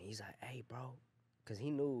 and he's like, "Hey, bro," cause he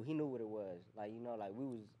knew what it was. Like, you know, like we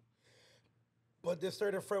was. But this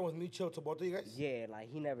certain friend was mutual to both of you guys. Yeah, like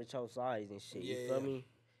he never chose sides and shit. You feel me?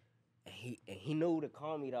 And he knew to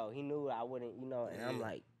call me though. He knew I wouldn't, you know. And I'm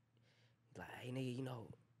like, hey nigga, you know,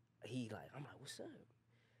 I'm like, what's up?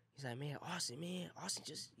 He's like, man, Austin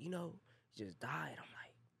just, you know, just died. I'm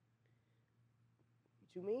like,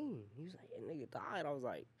 what you mean? He was like, yeah, nigga died. I was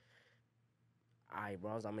like, all right,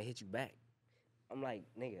 bro, I'm gonna hit you back. I'm like,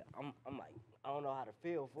 nigga, I'm like, I don't know how to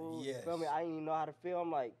feel, fool. Yes. You feel me? I didn't even know how to feel.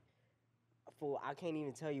 I'm like, fool, I can't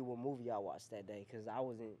even tell you what movie I watched that day, cause I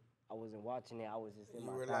wasn't watching it. I was just in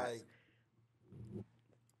my thoughts. Like,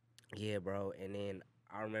 yeah, bro. And then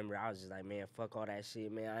I remember I was just like, man, fuck all that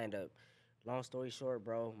shit, man. I ended up, long story short,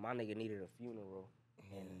 bro, my nigga needed a funeral,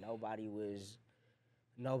 and nobody was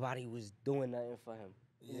doing nothing for him,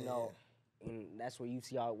 you know. And that's where you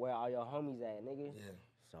see where all your homies at, nigga. Yeah.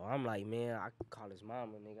 So I'm like, man, I call his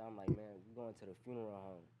mama, nigga. I'm like, man, we going to the funeral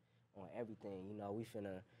home on everything, you know. We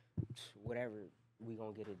finna, whatever, we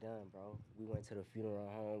gonna get it done, bro. We went to the funeral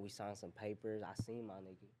home. We signed some papers. I seen my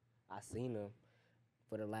nigga. I seen him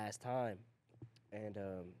for the last time, and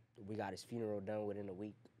we got his funeral done within a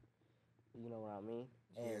week. You know what I mean?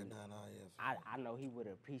 And yeah. I know he would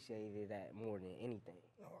have appreciated that more than anything.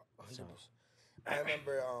 So. I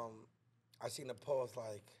remember I seen a post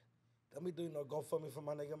like, "Let me do no GoFundMe for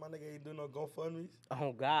my nigga. My nigga ain't do no GoFundMes."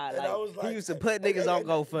 Oh God! And like, I was like, he used to put niggas on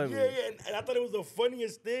GoFundMe. Yeah, and I thought it was the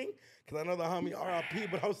funniest thing because I know the homie R.I.P.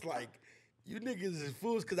 But I was like, "You niggas is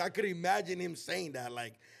fools," because I could imagine him saying that.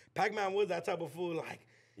 Like, Pac-Man was that type of fool. Like,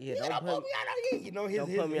 yeah, don't put me on you know, his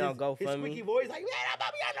squeaky voice, like, man, don't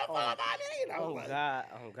put me on no phone, man.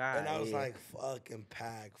 Oh God. And I was like, fucking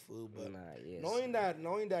Pac, fool. But yes. knowing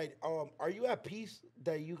that, are you at peace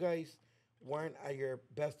that you guys weren't at your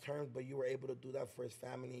best terms, but you were able to do that for his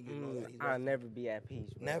family? And you know that I'll never be at peace,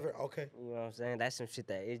 bro. Never? Okay. You know what I'm saying? That's some shit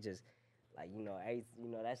that it just, like, you know,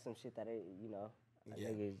 that's some shit that it, you know,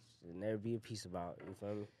 niggas should never be at peace about. You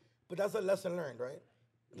feel me? But that's a lesson learned, right?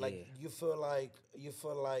 Like, you feel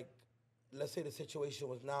like, let's say the situation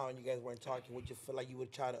was now and you guys weren't talking, would you feel like you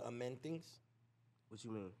would try to amend things? What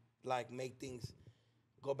you mean? Like, make things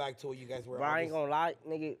go back to what you guys were. Bro, I ain't gonna lie,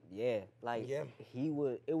 nigga. Yeah. Like,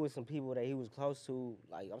 it was some people that he was close to,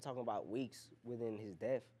 like, I'm talking about weeks within his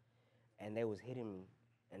death, and they was hitting me.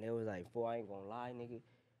 And they was like, fool, I ain't gonna lie, nigga.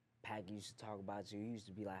 Pac used to talk about you. He used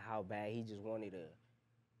to be like, how bad he just wanted to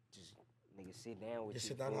just, nigga, sit down with you. Just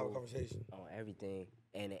sit down and have a conversation. On everything.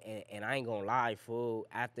 And I ain't gonna lie, fool.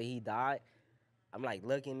 After he died, I'm like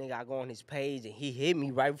looking, nigga. I go on his page and he hit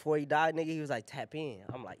me right before he died, nigga. He was like, tap in.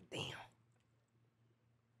 I'm like, damn.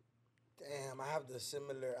 I have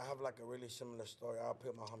like a really similar story. I'll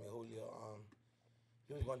put my homie Julio.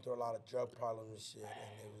 He was going through a lot of drug problems and shit,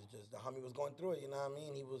 and it was just the homie was going through it. You know what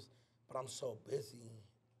I mean? But I'm so busy.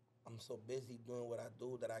 I'm so busy doing what I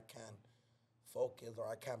do that I can't focus or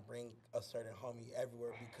I can't bring a certain homie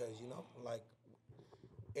everywhere because, you know, like,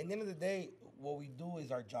 at the end of the day, what we do is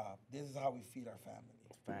our job. This is how we feed our family.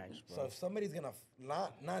 Facts, bro. So if somebody's gonna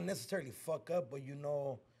not necessarily fuck up, but you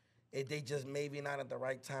know, if they just maybe not at the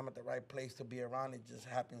right time, at the right place to be around, it just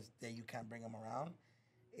happens that you can't bring them around.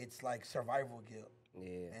 It's like survival guilt.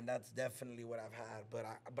 Yeah. And that's definitely what I've had.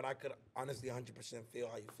 But I could honestly 100% feel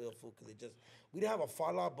how you feel, fool, because we didn't have a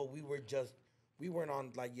fallout, but we weren't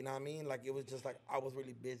on, like, you know what I mean? Like, it was just like I was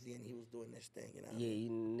really busy and he was doing this thing, you know what I mean? You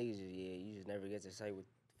niggas, you just never get to say what the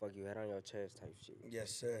fuck you, head on your chest type shit. Yes,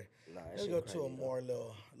 sir. Nah, Let's go to a more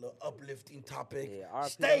little uplifting topic. Yeah,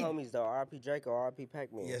 RP homies though, RP Drake or RP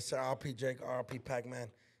Pac-Man. Yes, sir. RP Drake, RP Pac-Man.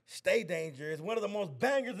 Stay Dangerous. One of the most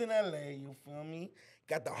bangers in LA. You feel me?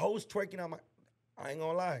 Got the host twerking on my. I ain't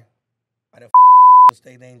gonna lie. I done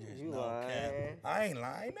Stay Dangerous. You no lying. cap. I ain't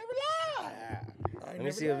lying. I ain't never lie. Let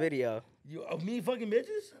me see a video. You of me fucking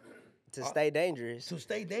bitches? To stay dangerous. To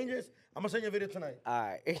stay dangerous? I'm gonna send you a video tonight. All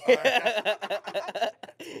right.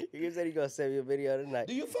 You said you gonna send me a video tonight.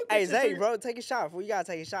 Do you fuck Hey, bitches? Zay, bro, take a shot. You gotta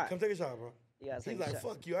take a shot. Come take a shot, bro. You gotta take He's a like, shot.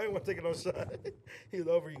 fuck you. I ain't want to take no shot. He's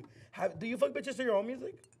over you. Do you fuck bitches to your own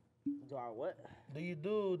music? Do I what? Do you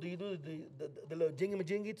do the little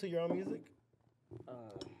jingy-majingy to your own music? Here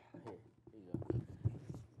you go.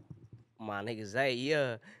 My nigga Zay,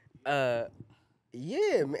 yeah.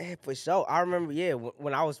 Yeah, man, for sure. I remember, yeah,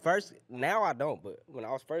 when I was first, now I don't, but when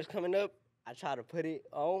I was first coming up, I tried to put it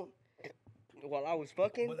on while I was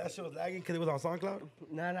fucking. But that shit was lagging because it was on SoundCloud?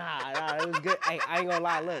 Nah, it was good. Hey, I ain't gonna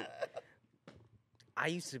lie, look. I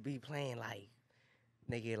used to be playing like,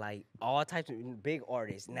 nigga, like all types of big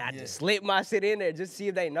artists. And I just slip my shit in there just see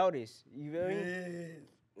if they notice. You feel me?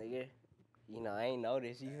 Nigga, you know, I ain't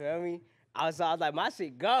noticed. You feel me? I was like, my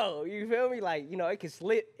shit go. You feel me? Like, you know, it could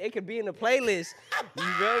slip. It could be in the playlist. You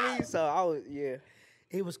feel me? So I was, yeah.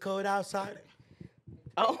 It was cold outside.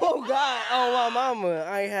 Oh, God. Oh, my mama.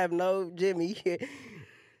 I ain't have no Jimmy.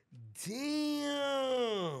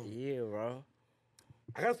 Damn. Yeah, bro.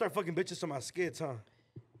 I gotta start fucking bitches to my skits, huh?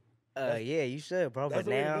 Yeah, you should, bro. That's But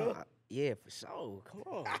the way to now, go? yeah, for sure. Come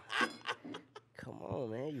on. Come on,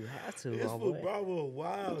 man. You have to, This my fool, boy. bravo,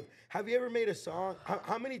 wild. Have you ever made a song?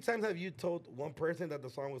 How many times have you told one person that the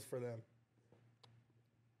song was for them?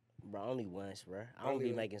 Bro, only once, bro. I don't Only be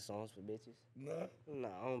once. making songs for bitches. No. No,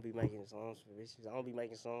 I don't be making songs for bitches. I don't be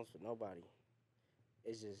making songs for nobody.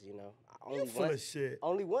 It's just, you know, You full of shit.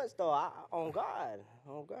 Only once though. On God,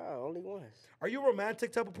 only once. Are you a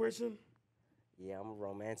romantic type of person? Yeah, I'm a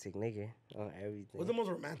romantic nigga on everything. What's the most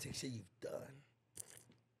romantic shit you've done?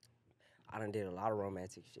 I done did a lot of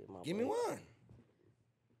romantic shit, my Give boy. me one.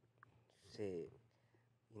 Shit,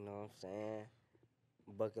 you know what I'm saying?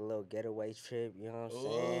 Book a little getaway trip, you know what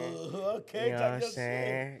I'm saying? Ooh, okay, You know what I'm talk your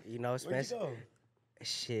saying? shit. You know, Where'd you go?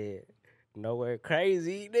 Shit, nowhere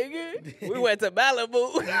crazy, nigga. We went to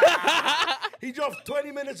Malibu. He drove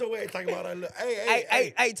 20 minutes away talking about a little.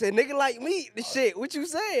 Hey, Hey, to a nigga like me, the shit, what you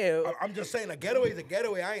saying? I'm just saying, a getaway is a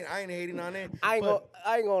getaway. I ain't hating on it. I ain't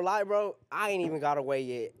gonna lie, bro. I ain't even got away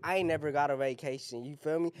yet. I ain't never got a vacation. You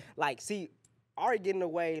feel me? Like, see, already getting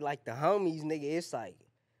away, like the homies, nigga. It's like,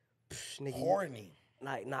 nigga, Horny.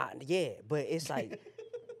 like, nah, yeah. But it's like,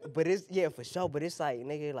 but it's for sure. But it's like,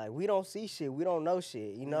 nigga, like we don't see shit. We don't know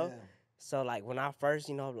shit. You know. Yeah. So like when I first,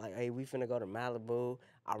 you know, like, hey, we finna go to Malibu.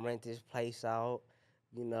 I rent this place out.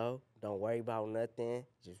 You know, don't worry about nothing.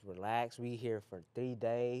 Just relax. We here for 3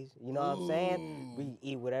 days. You know what I'm saying? We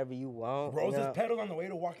eat whatever you want. Roses you know? petals on the way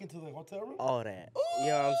to walk into the hotel room? All that. You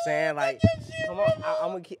know what I'm saying? Like, come on.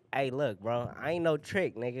 I'm gonna keep. Hey, look, bro. I ain't no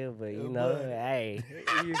trick, nigga. But you know, hey,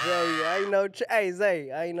 you feel me? I ain't no trick. Hey,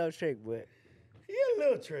 Zay, I ain't no trick, but He a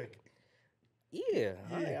little trick. yeah.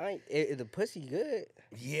 I ain't, if the pussy good,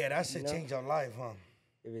 Yeah, that shit changed your life, huh?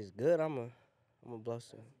 if it's good, I'm gonna blow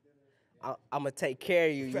some. I'm gonna take care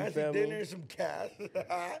of you. You Fancy feel dinner me? and some cash.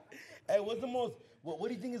 Hey, what's the most? What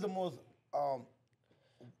do you think is the most?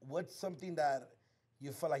 What's something that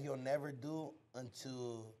you feel like you'll never do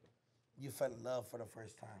until you fell in love for the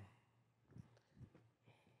first time?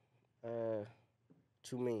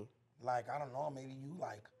 What you mean? Like, I don't know, maybe you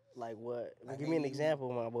like what? Like Give me an maybe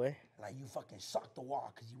example, my boy. you fucking sucked the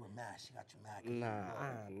wall because you were mad. She got you mad. 'Cause Nah,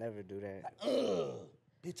 I never do that. ugh,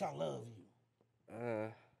 bitch, I love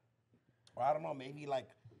you. Or I don't know, maybe like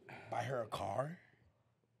buy her a car.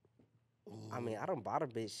 I mean, I don't buy the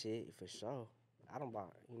bitch shit for sure. I don't buy,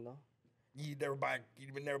 you know. You never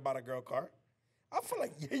bought a girl a car? I feel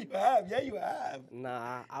like yeah you have.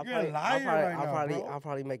 Nah, You're a liar right now, bro. I'll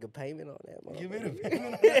probably make a payment on that. Give me the motherfucker. payment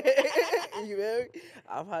on that. You feel me?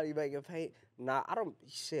 I'll probably make a pay. Nah, I don't.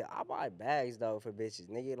 Shit, I buy bags though for bitches,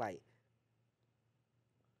 nigga. Like,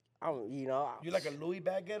 you know. You like a Louis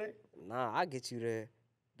bag getter? Nah, I get you the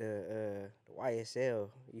YSL.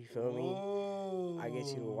 You feel me? Ooh. I get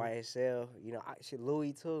you the YSL. You know, shit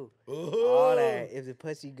Louis too. Ooh. All that. If the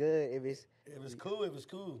pussy good, It was cool. It was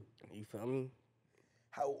cool. you feel me?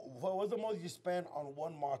 What was the most you spent on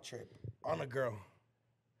one mall trip on a girl?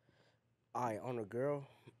 All right, on a girl,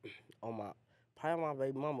 probably my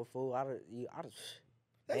baby mama, fool.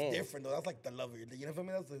 That's man, different though. That's like the lover. You know what I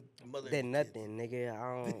mean? That's the mother. of Then your kids. nothing,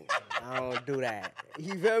 nigga. I don't do that.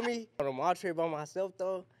 You feel me? On a mall trip by myself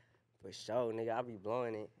though, For sure, nigga. I be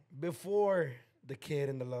blowing it. Before the kid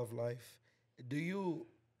and the love life, do you,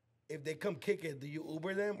 if they come kick it, do you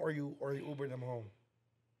Uber them or you Uber them home?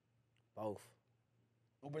 Both.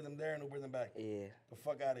 Uber them there and Uber them back. Yeah. The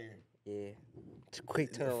fuck out of here. Yeah. It's a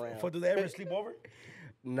quick turnaround. Do they ever sleep over?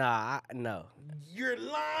 Nah, no. You're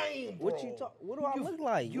lying, bro. What do I look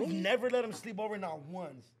like? You've never let them sleep over, not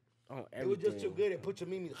once. On It was just too good. It put your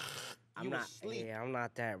mimi. I'm not. Yeah, I'm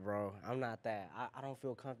not that, bro. I'm not that. I don't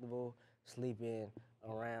feel comfortable sleeping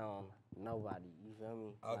around nobody. You feel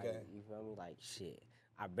me? Okay. Like, you feel me? Like shit.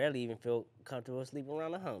 I barely even feel comfortable sleeping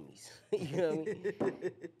around the homies. You feel me?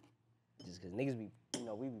 Just cause niggas be,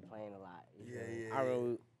 we be playing a lot. Yeah. I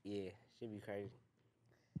remember, shit be crazy.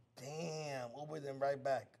 Damn, Uber them right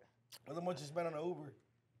back. How much you spend on an Uber?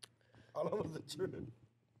 All over the trip.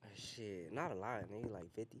 Shit, not a lot, nigga.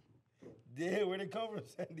 Like 50. Damn, where they come from?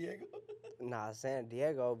 San Diego? Nah, San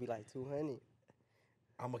Diego be like 200.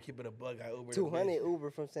 I'm gonna keep it a buck. I Uber 200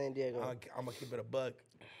 Uber from San Diego. I'm gonna keep it a buck.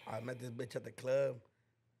 I met this bitch at the club,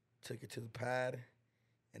 took her to the pad,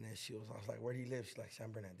 and then I was like, where do you live? She's like,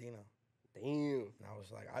 San Bernardino. Damn. And I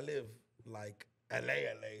was like, I live like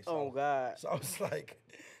LA. So, God. So I was like,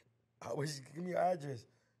 give me your address.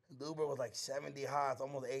 The Uber was like 70 hot,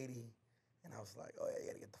 almost 80. And I was like, oh, yeah, you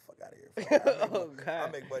gotta get the fuck out of here. God.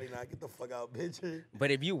 I make money now. Get the fuck out, bitch. But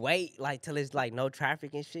if you wait, like, till it's, like, no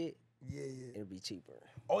traffic and shit, yeah. It'll be cheaper.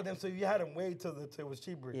 Oh, then so you had them wait till it was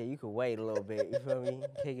cheaper. Yeah, you could wait a little bit. You feel me?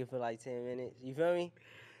 Kick it for, like, 10 minutes. You feel me?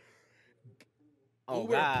 Oh,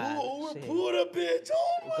 God. Uber pulled a bitch.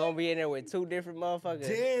 Oh, my. Gonna be in there with two different motherfuckers.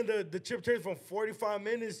 Damn, the trip changed from 45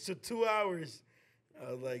 minutes to 2 hours.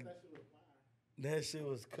 I was like, that shit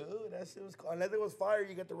was cool. Unless it was fire,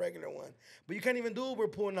 you get the regular one. But you can't even do Uber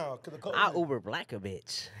pool now. I Uber black a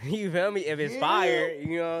bitch. You feel me? If it's fire,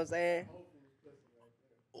 you know what I'm saying?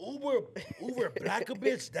 Uber black a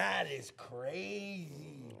bitch? That is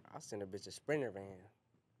crazy. I'll send a bitch a Sprinter van.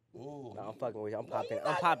 Ooh. No, I'm fucking with you. I'm popping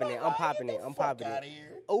it.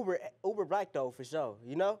 Uber black though, for sure.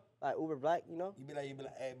 You know? Like Uber black, you know? You be like,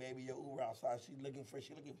 hey baby, your Uber outside. She looking for a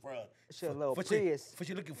little Prius.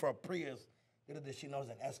 She looking for a Prius. Little did she knows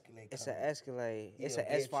an Escalade. It's an Escalade. It's an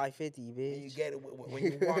bitch. S550, bitch. And you get it when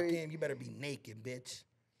you walk in. You better be naked, bitch.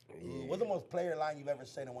 Yeah. What's the most player line you've ever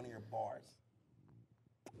said in one of your bars?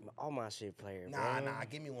 All my shit player, Nah,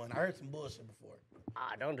 give me one. I heard some bullshit before.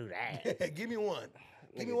 Don't do that. Give me one.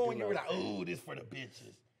 Give me one when you were like, ooh, this for the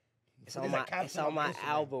bitches. It's on my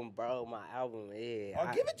album, bro. My album, yeah.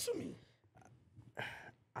 Oh, give it to me.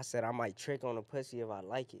 I said I might trick on a pussy if I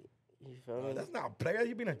like it. You feel me? That's not a player.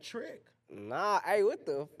 You been a trick. Nah, hey, what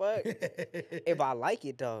the fuck? If I like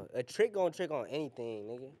it though, a trick gonna trick on anything,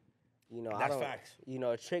 nigga. You know, that's facts. You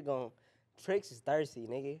know, tricks is thirsty,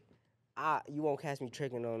 nigga. You won't catch me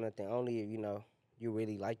tricking on nothing. Only if you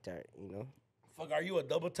really like that. You know. Fuck, are you a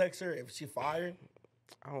double texter if she fired?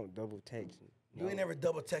 I don't double text. You ain't never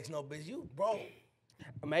double text no bitch. You, bro.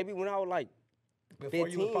 Maybe when I was like before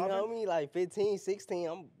 15, you was popping? homie, like 15,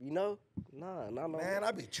 16, nah. Man,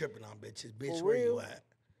 I be tripping on bitches. Bitch, For where real? you at?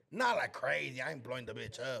 Not like crazy. I ain't blowing the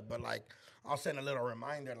bitch up, but like, I'll send a little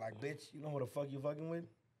reminder like, bitch, you know who the fuck you fucking with?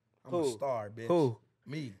 I'm a star, bitch. Who?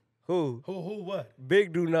 Me. Who? Who what?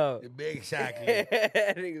 Big do know. Big, exactly.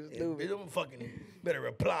 Nigga stupid. Bitch, I'm fucking better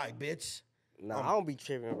reply, bitch. Nah, I don't be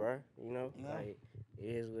tripping, bro. You know? No. Like, it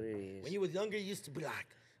is what it is. When you was younger, you used to be like,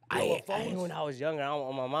 I when I was younger, I'm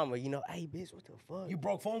on my mama, hey, bitch, what the fuck? You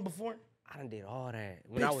broke phones before? I done did all that.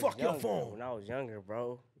 Bitch, fuck your phone. When I was younger,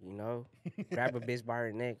 bro, grab a bitch by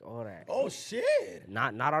her neck, all that. Oh, shit.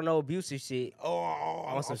 Not on no abusive shit.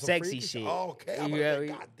 On some sexy shit. Oh, okay. I'm like,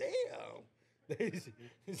 God damn.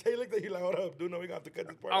 They looked at you like, hold up, dude, no, we got to cut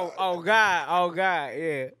this part out. Oh, God,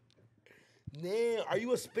 yeah. Man, are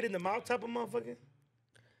you a spit in the mouth type of motherfucker?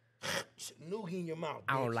 Noogie in your mouth,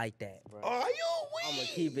 bitch. I don't like that, bro. Are you weak? I'm going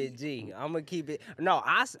to keep it G. I'm going to keep it. No,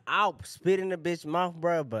 I'll spit in the bitch mouth,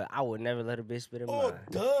 bro, but I would never let a bitch spit in mine. Oh,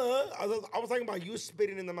 duh. I was talking about you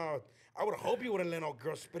spitting in the mouth. I would hope you wouldn't let no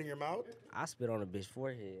girl spit in your mouth. I spit on a bitch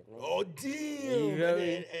forehead. Man. Oh,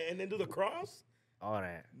 damn. And then do the cross? All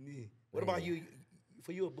that. Yeah. What about you?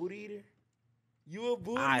 For you a booty eater? You a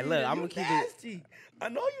booty eater? All right, look, I'm going to keep nasty. I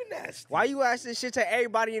know you nasty. Why you ask this shit to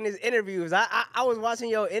everybody in his interviews? I was watching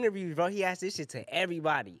your interviews, bro. He asked this shit to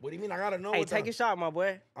everybody. What do you mean? I got to know. Hey, take a shot, my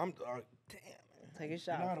boy. Damn, man. Take a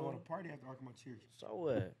shot. You know how to go to a party after I come on. Cheers. So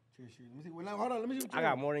what? Cheers. Let me see. Well, hold on. Let me see what you I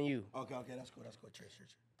got more than you. Okay. That's cool. Cheers.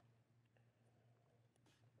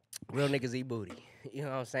 Real niggas eat booty. You know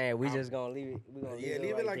what I'm saying? We just gonna leave it. We gonna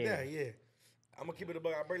leave it like that. Yeah. I'm gonna keep it a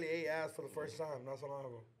buck. I barely ate ass for the first time not so long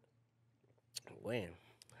ago. When?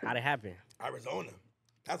 How'd it happen? Arizona.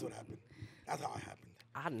 That's what happened. That's how it happened.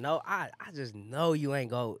 I know. I just know you ain't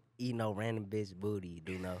go eat no random bitch booty,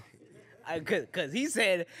 know. Cause he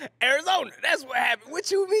said Arizona. That's what happened. What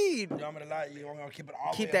you mean? You want me to lie? You want me to keep it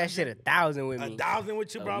all? Keep that shit 1,000 with me. 1,000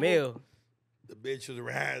 with you, bro. A mil. The bitch was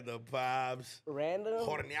random vibes. Random?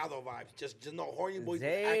 Horneado vibes. Just know horny boys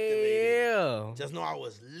Damn. were activated. Just know I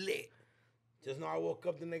was lit. Just know I woke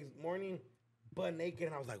up the next morning butt naked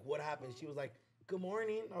and I was like, what happened? She was like, good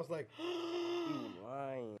morning. I was like, you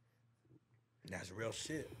lying. That's real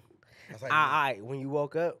shit. That's like, when you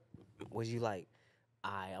woke up, was you like,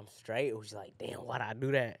 I'm straight? Or was you like, damn, why'd I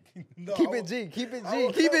do that? No, keep it G. Cause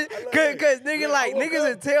niggas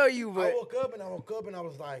will tell you, but I woke up and I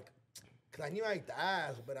was like, cause I knew I ate the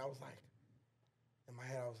ass, but I was like, in my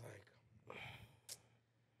head I was like,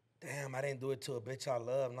 damn, I didn't do it to a bitch I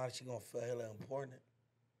love. Now she gonna feel hella important.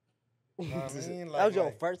 You know what I mean? Like, that was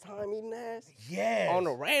your first time eating ass? Yeah. On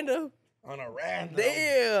a random? On a random.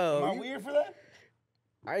 Damn. Am I weird for that?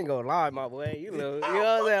 I ain't gonna lie, my boy. You know what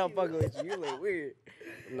I'm saying? I'm fucking with you. You look weird.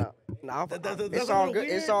 No, it's all good.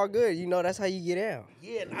 It's all good. You know, that's how you get out.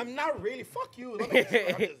 Yeah, I'm not really. Fuck you. I'm just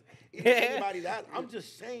anybody that. I'm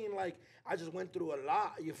just saying, like, I just went through a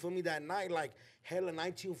lot. You feel me? That night, like, hella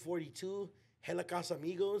 1942, hella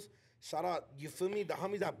Casamigos. Shout out, you feel me? The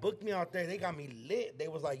homies that booked me out there, they got me lit. They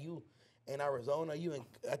was like, you in Arizona, you in,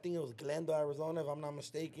 I think it was Glendale, Arizona, if I'm not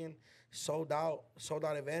mistaken. Sold out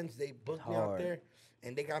events. They booked me out there.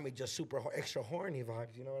 And they got me just super extra horny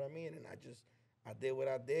vibes, you know what I mean? And I did what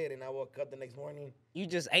I did, and I woke up the next morning. You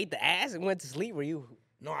just ate the ass and went to sleep, or you?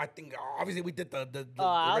 No, I think, obviously, we did the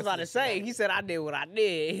I was about to say, he said I did what I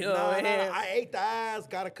did. You know what I ate the ass,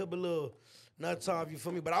 got a couple little nuts off, you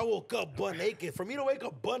feel me? But I woke up butt naked. For me to wake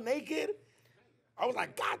up butt naked, I was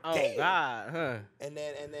like, God damn. Oh, God, huh? And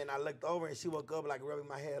then I looked over, and she woke up, like, rubbing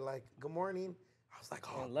my head, like, good morning. I was like,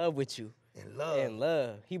 oh. In love with you. In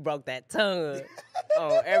love. He broke that tongue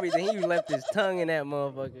on everything. He left his tongue in that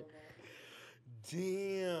motherfucker.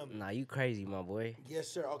 Damn. Nah, you crazy, my boy. Yes,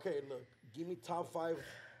 sir. Okay, look. Give me top 5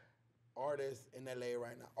 artists in LA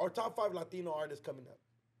right now. Or top 5 Latino artists coming up.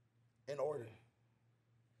 In order.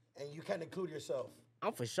 And you can include yourself.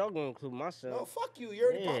 I'm for sure gonna include myself. No, fuck you.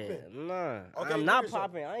 You're already popping. Nah. Okay, I'm not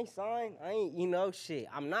popping. I ain't signed. I ain't, shit.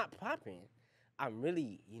 I'm not popping. I'm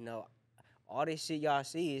really, all this shit y'all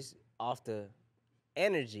see is off the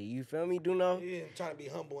energy. You feel me, Doknow? Yeah, I'm trying to be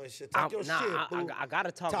humble and shit. Talk your shit, fool. I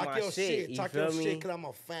gotta talk my shit. Talk your shit, because I'm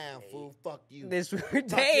a fan, fool. Fuck you.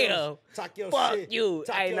 Damn. Talk your Fuck shit. you.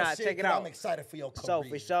 Talk hey, your shit, check it out. I'm excited for your career. So,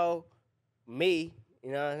 for sure, me,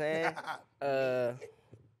 you know what I'm saying?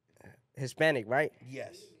 Hispanic, right?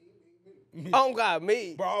 Yes. Oh, God,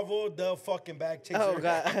 me. Bravo, the fucking Bagchaser. Oh,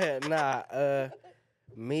 God. Nah,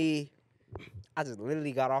 me. I just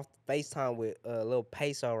literally got off FaceTime with a little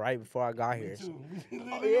peso right before I got here.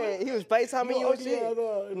 Oh, yeah, he was FaceTiming you and shit.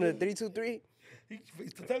 In the 323.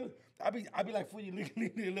 I be like, fool, you look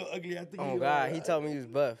a little ugly. I think. Oh God, he told me he was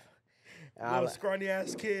buff. Little scrawny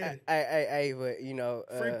ass kid. Hey, but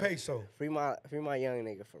free peso. Free my young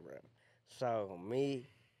nigga for real. So me,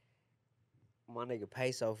 my nigga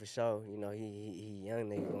peso for sure. He young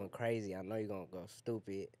nigga going crazy. I know he gonna go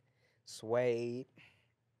stupid. Suede.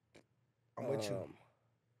 I'm with you.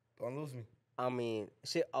 Don't lose me. I mean,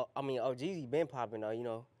 shit. Jeezy been popping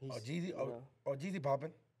though. Jeezy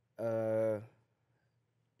popping.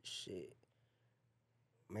 Shit.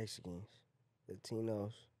 Mexicans,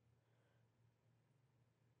 Latinos.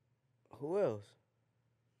 Who else?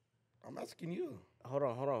 I'm asking you. Hold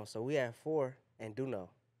on. So we have 4 and Doknow.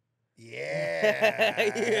 Yeah.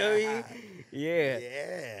 You know what I mean? Yeah.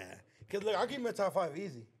 Yeah. Cause look, I'll give you my top 5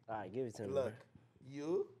 easy. All right, give it to me. Look,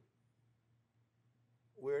 you.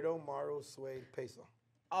 Weirdo, Maru, Suede, Peso.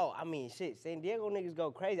 Oh, I mean, shit. San Diego niggas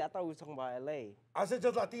go crazy. I thought we was talking about LA. I said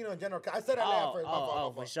just Latino in general. I said LA at first.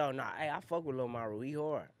 Oh, for sure. Nah, hey, I fuck with Lil Maru. He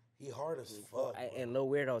hard. He hard as fuck. And Lil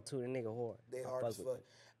Weirdo too. The nigga hard. They hard as fuck.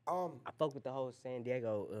 I fuck with the whole San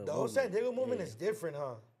Diego. The whole San Diego movement is different,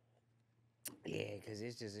 huh? Yeah, because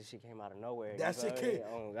it's just this shit came out of nowhere. That shit came.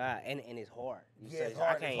 Oh God, and it's hard. It's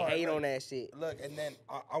hard. I can't hate on that shit. Look, and then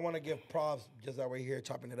I want to give props just that we're here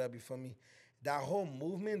chopping it up. You feel me? That whole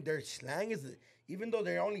movement, their slang is, even though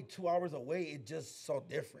they're only 2 hours away, it's just so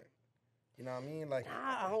different. You know what I mean? Like,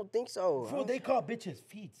 nah, I don't think so. Fool, they call bitches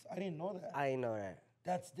feet. I didn't know that. I didn't know that.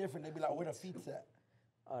 That's different. They be like, where the feet's at?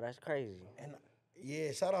 Oh, that's crazy. And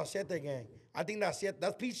yeah, shout out Siete Gang. I think that's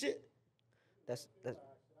Pete shit. That's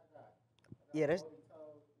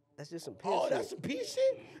just some Pete shit. Oh, that's some Pete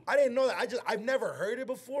shit? I didn't know that. I've never heard it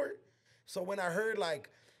before. So when I heard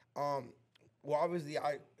like well, obviously,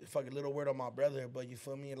 I fuck a little word on my brother, but you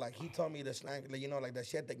feel me? Like, he told me the slang, like, you know, like the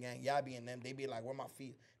shit, the gang, Yabby and them, they be like, where my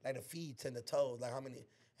feet? Like, the feet and the toes, like, how many?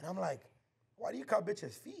 And I'm like, why do you call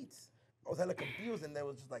bitches feet? I was hella confused, and there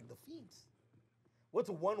was just like, the feet. What's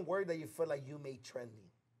one word that you feel like you made trendy?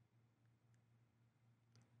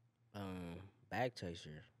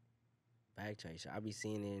 Bagchaser. Bagchaser. I be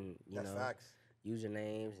seeing in, you know, Facts.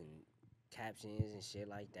 usernames and captions and shit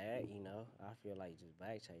like that, you know. I feel like just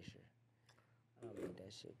Bagchaser. I make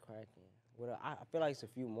that shit cracking. What I feel like it's a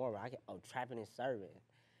few more. But trapping and serving.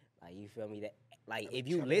 Like, you feel me? That like if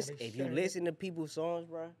you listen to people's songs,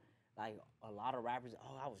 bro, like a lot of rappers,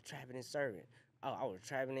 I was trapping and serving. I was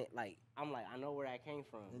trapping it. Like, I'm like, I know where that came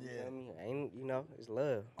from. You feel me? Ain't, you know, it's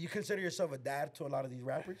love. You consider yourself a dad to a lot of these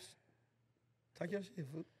rappers? Talk your shit,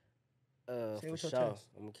 fool. For sure.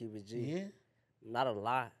 I'm gonna keep it G. Yeah? Not a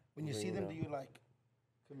lot. When you see them, do you like,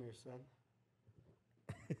 come here, son?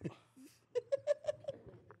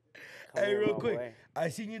 Hey, real quick, boy. I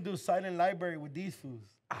seen you do Silent Library with these fools.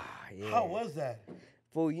 Yeah. How was that?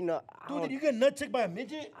 Fool, you know. Dude, did you get nut checked by a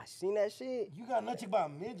midget? I seen that shit. You got nut checked by a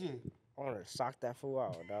midget. I wanna sock that fool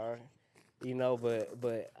out, dog. You know, but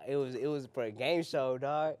it was for a game show,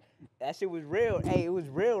 dog. That shit was real. Hey, it was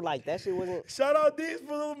real. Like, that shit wasn't. Shout out these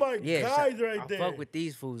fools, my guys right there. I fuck with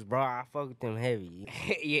these fools, bro. I fuck with them heavy.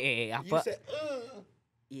 Yeah, I fuck. You said,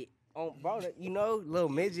 Yeah, bro, you know, little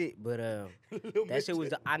midget, but that shit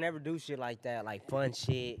was. I never do shit like that, like fun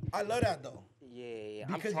shit. I love that though. Yeah,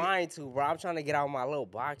 I'm trying to, bro. I'm trying to get out of my little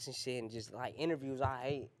box and shit, and just like interviews.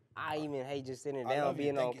 I even hate just sitting down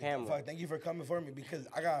being on camera. Thank you for coming for me because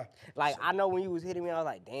I got. Like, I know when you was hitting me, I was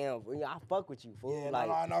like, damn, I fuck with you, fool. Yeah,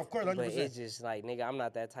 like, no, of course, 100%. But it's just like, nigga, I'm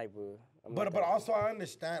not that type of. But also I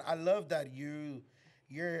understand. I love that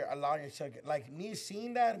you're allowing yourself. Like, me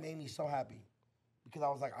seeing that made me so happy because I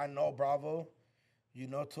was like, I know Bravo, you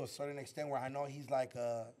know, to a certain extent where I know he's like,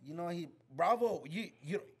 you know, Bravo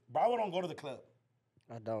don't go to the club.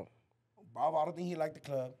 I don't. Bravo, I don't think he like the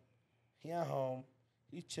club. He at home.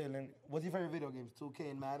 He's chilling. What's your favorite video games?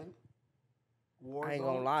 2K and Madden? Warzone, I ain't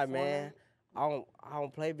gonna lie, man. I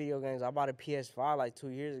don't play video games. I bought a PS5 like 2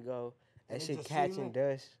 years ago. That shit catching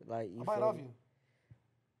dust. Like, you I'll buy it off you.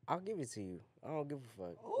 I'll give it to you. I don't give a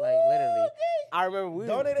fuck. Ooh, like, literally. Okay. I remember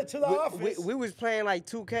donate it to the office. We was playing like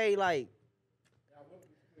 2K, like.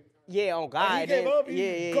 Yeah, on God. He gave up.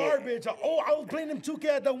 Garbage. Oh, I was playing him 2K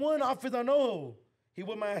at the one office I know. He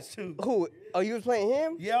whipped my ass too. Who? Oh, you was playing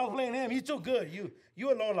him? Yeah, I was playing him. He's too good.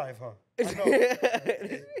 You a low life, huh? I know. I get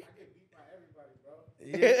beat by everybody, bro.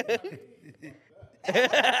 Yeah.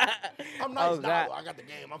 I'm nice now. I got the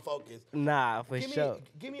game. I'm focused. Nah, for sure.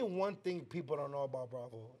 Give me one thing people don't know about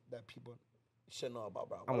Bravo that people should know about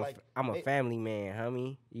Bravo. I'm a family man,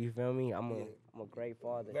 homie. You feel me? I'm a great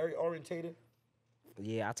father. Very orientated.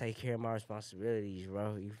 Yeah, I take care of my responsibilities,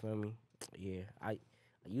 bro. You feel me? Yeah, I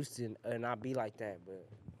used to not be like that, but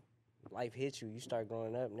life hits you. You start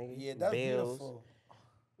growing up, nigga. Yeah, that's Bills, beautiful.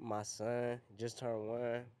 My son just turned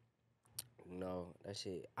 1. You know, that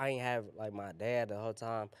shit. I ain't have like my dad the whole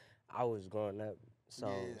time I was growing up. So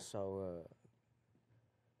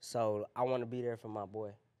I want to be there for my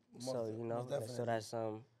boy. You know, so that's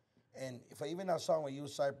something. And for even that song with you,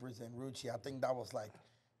 Cypress and Rucci, I think that was like.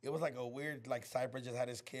 It was like a weird, like, Cypress just had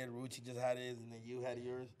his kid, Rucci just had his, and then you had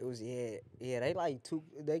yours. It was, yeah, they like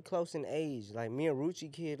they close in age. Like, me and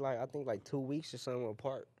Rucci kid, like, I think like 2 weeks or something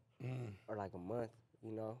apart. Or like a month,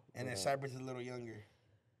 you know. And then Cypress is a little younger.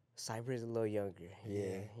 Cypress is a little younger,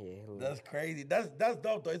 yeah. That's crazy. That's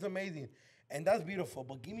dope, though. It's amazing. And that's beautiful.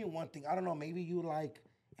 But give me one thing. I don't know, maybe you like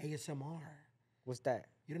ASMR. What's that?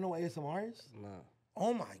 You don't know what ASMR is? No.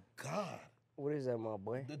 Oh, my God. What is that, my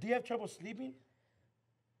boy? Do you have trouble sleeping?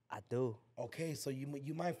 I do. Okay, so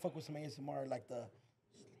you might fuck with some ASMR like the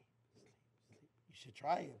sleep. You should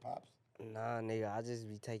try it, Pops. Nah, nigga, I just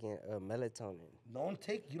be taking melatonin.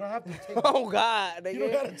 You don't have to take. Oh, God, nigga. You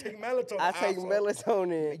don't gotta take melatonin. I take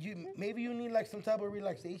melatonin. Maybe you need like some type of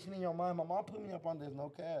relaxation in your mind. My mom put me up on this, no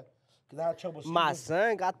cap. Cause I had trouble sleeping. My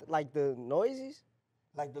son got the noises.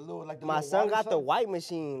 My son got the white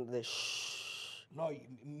machine, the shh. No,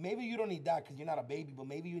 maybe you don't need that because you're not a baby, but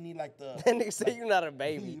maybe you need like the... That nigga say you're not a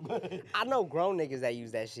baby. I know grown niggas that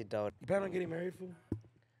use that shit, though. You plan on getting married, fool?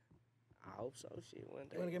 I hope so, shit, one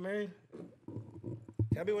day. You want to get married?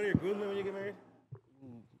 Can I be one of your groomsmen when you get married?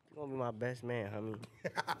 You're going to be my best man,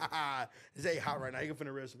 homie. This ain't hot right now. You're finna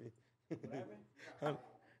arrest me.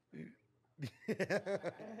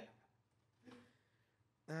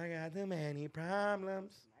 I got too many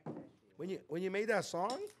problems. When you made that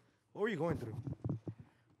song... What were you going through?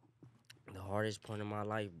 The hardest point in my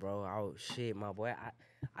life, bro. Oh, shit, my boy.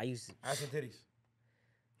 I used to... Ass and titties.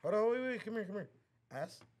 Hold on, wait, come here.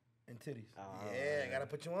 Ass and titties. Yeah, gotta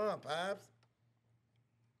put you on, Pops.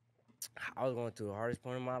 I was going through the hardest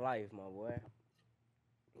point of my life, my boy.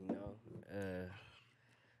 You know,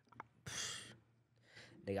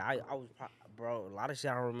 nigga, I was, bro, a lot of shit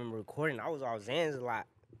I don't remember recording. I was off Xans a lot.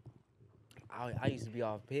 I used to be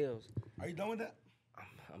off pills. Are you done with that?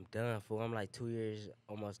 I'm done, fool. I'm like 2 years,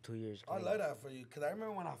 almost 2 years. I love that for you, because I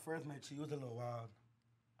remember when I first met you, you was a little wild.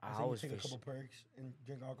 I was take a couple perks and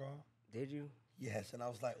drink alcohol. Did you? Yes, and I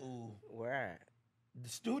was like, ooh. Where at? The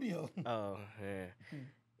studio. Oh, yeah.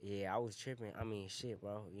 Yeah, I was tripping. I mean, shit,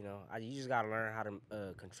 bro. You know, you just gotta learn how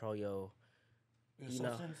to control your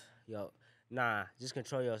substance? Nah, just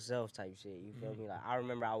control yourself type shit. You feel me? Like, I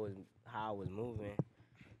remember how I was moving.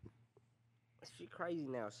 Shit crazy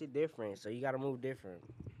now. Shit different. So you gotta move different.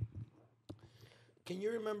 Can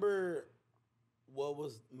you remember what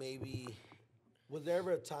was there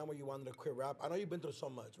ever a time where you wanted to quit rap? I know you've been through so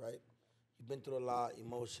much, right? You've been through a lot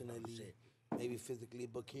emotionally, maybe physically,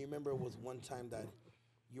 but can you remember was one time that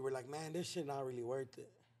you were like, man, this shit not really worth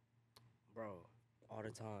it? Bro, all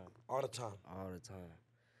the time. All the time? All the time.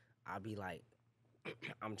 I be like,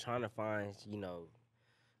 I'm trying to find,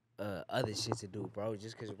 other shit to do, bro.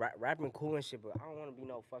 Just because rapping cool and shit, but I don't want to be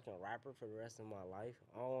no fucking rapper for the rest of my life.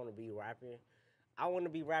 I don't want to be rapping. I want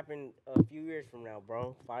to be rapping a few years from now,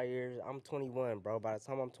 bro. 5 years. I'm 21, bro. By the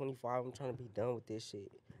time I'm 25, I'm trying to be done with this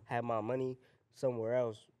shit. Have my money somewhere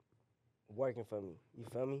else working for me. You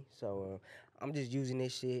feel me? So I'm just using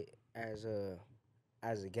this shit as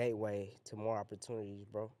a gateway to more opportunities,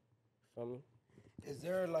 bro. Feel me? Is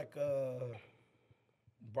there like a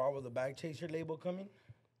Bravo the Bagchaser label coming?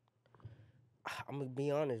 I'm gonna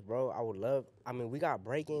be honest, bro. I would love. I mean, we got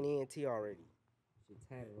breaking ENT already. Shit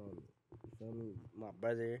tatted on me. You feel me? My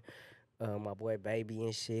brother, my boy Baby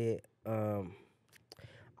and shit. I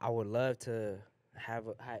would love to have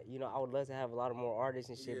I would love to have a lot of more artists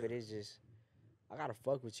and shit, but it's just I gotta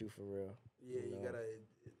fuck with you for real. Yeah, you gotta.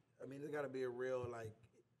 I mean, there gotta be a real like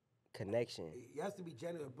connection. It has to be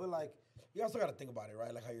genuine, but like you also gotta think about it,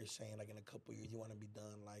 right? Like how you're saying, like in a couple years you want to be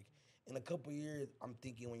done. Like in a couple years, I'm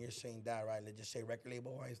thinking when you're saying that, right? Let's just say record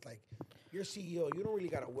label wise, like you're CEO, you don't really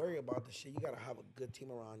gotta worry about the shit. You gotta have a good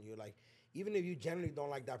team around you. Like even if you generally don't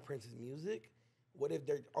like that Prince's music, what if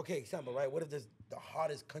they're example, right? What if there's the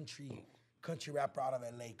hottest country rapper out of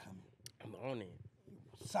LA coming? I'm on it.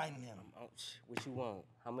 Signing him. What you want?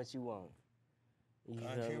 How much you want?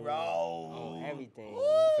 Country road. On everything. Woo!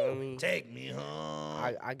 You feel me? Take me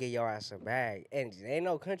home. I get your ass a bag. And there ain't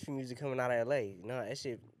no country music coming out of LA. No, that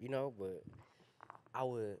shit, but I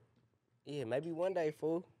would, maybe one day,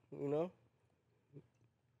 fool,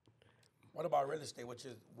 What about real estate? What's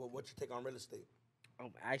your take on real estate?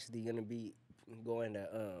 I'm actually gonna be going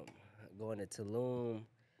to Tulum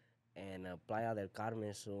and Playa del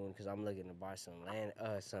Carmen soon because I'm looking to buy some land,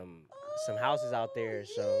 some houses out there.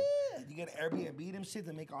 Yeah. So you get an Airbnb them shit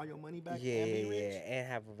to make all your money back. Yeah, and be rich? and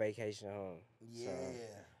have a vacation home. Yeah. So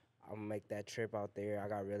I'm gonna make that trip out there. I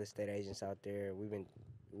got real estate agents out there. We've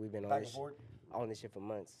been on this shit for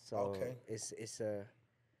months. So okay. It's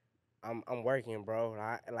I'm working, bro.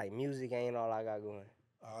 Like music ain't all I got going.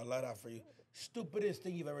 I love that for you. Stupidest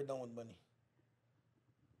thing you've ever done with money?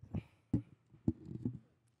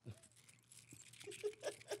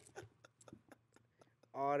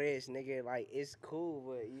 All this, nigga, like, it's cool,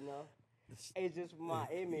 but, it's just my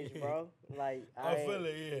image, bro. Like, I feel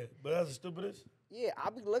it, yeah. But that's the stupidest? Yeah, I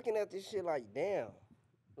be looking at this shit like, damn.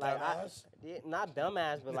 Like, dumbass? Not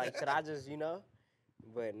dumbass, but, like, should I just,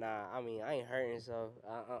 But, nah, I mean, I ain't hurting, so,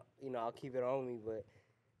 I'll keep it on me. But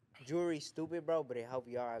jewelry's stupid, bro, but it help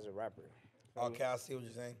you out as a rapper. Okay, I see what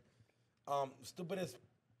you're saying. Stupidest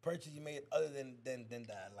purchase you made other than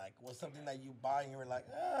that? Like, what's something that you buy and you were like,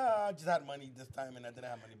 I just had money this time and I didn't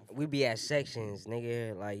have money before? We be at sections,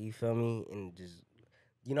 nigga. Like, you feel me? And just,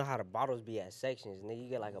 you know how the bottles be at sections, nigga. You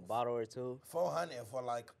get like a bottle or two. 400 for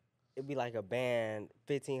like. It'd be like a band,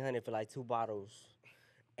 1,500 for like 2 bottles.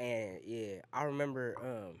 And yeah, I remember,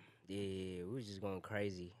 we was just going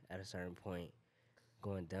crazy at a certain point,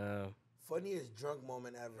 going dumb. Funniest drunk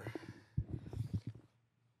moment ever.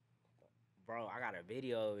 Bro, I got a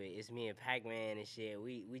video of it. It's me and Pac-Man and shit.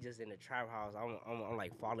 We just in the trap house. I'm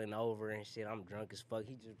like falling over and shit. I'm drunk as fuck.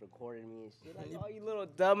 He just recorded me and shit. Like, oh, you little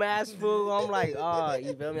dumbass fool. I'm like, oh,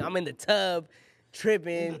 you feel me? I'm in the tub,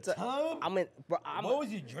 tripping. In the tub? What was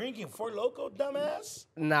you drinking? Four Loko, dumbass?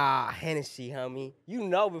 Nah, Hennessy, homie. You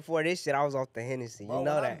know before this shit, I was off the Hennessy. Bro, you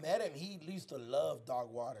know when that. I met him, he used to love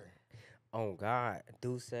dog water. Oh, God.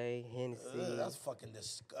 Douce, Hennessy. That's fucking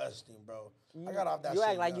disgusting, bro. I got off that shit. You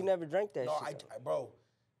act like you never drank that shit. No, bro,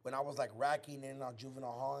 when I was like racking in on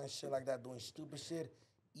juvenile hall and shit like that, doing stupid shit,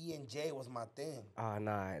 E&J was my thing. Oh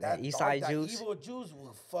nah, that That Eastside dark, juice. that evil juice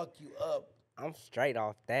will fuck you up. I'm straight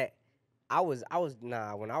off that. I was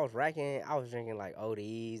nah. When I was racking, I was drinking like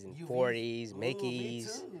ODs and UVs. 40s, Ooh, me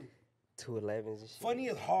Mickeys, too. 211s and shit. Funny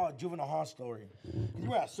as Hall, Juvenile Hall story. You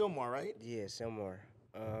were at Silmar, right? Yeah, similar.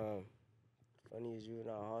 Funny as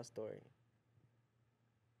Juvenile Hall story.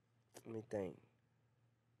 Let me think.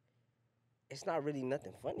 It's not really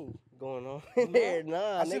nothing funny going on in there.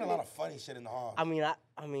 Nah, I've seen nigga. a lot of funny shit in the hall. I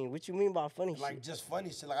mean, what you mean by funny Like shit? just funny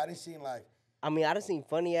shit. Like I didn't see like. I mean, I done seen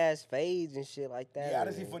funny ass fades and shit like that. Yeah, I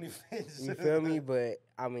didn't see funny faces. You feel me? But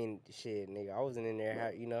I mean, shit, nigga, I wasn't in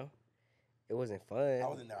there. You know, it wasn't fun. I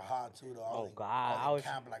was in there hot too though. Oh, God, I I was was-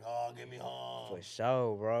 in camp like, oh, get me home. For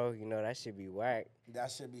sure, bro. You know that should be whack.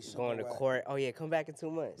 That should be super Going to whack. court. Oh yeah, come back in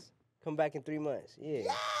 2 months. Come back in 3 months. Yeah.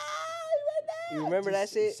 Yeah, You remember that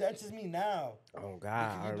shit? It senses me now. Oh Because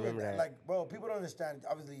God, I you do it remember that. Like, bro, people don't understand.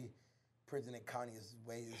 Obviously, prison and county is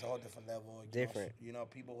a whole different level. You know, Different. you know,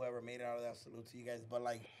 people whoever made it out of that, salute to you guys. But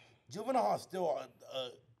like, juvenile hall is still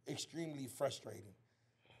extremely frustrating.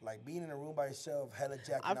 Like being in a room by yourself, hella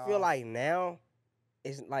jacking I off. feel like now,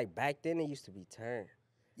 it's like back then it used to be turn.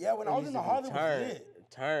 Yeah, when I was in the hall, it was lit.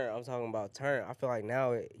 Turn. I'm talking about turn. I feel like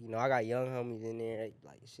now, you know, I got young homies in there.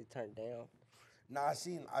 Like shit turned down. Nah,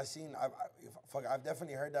 I've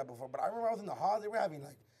definitely heard that before. But I remember I was in the hall, they were having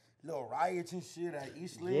like little riots and shit at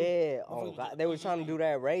Eastland. Yeah. Oh God, they were trying to do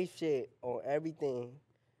that race shit on everything.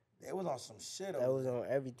 It was on some shit That over was there. on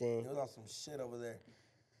everything. It was on some shit over there.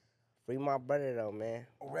 Free my brother though, man.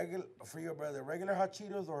 For your brother, regular hot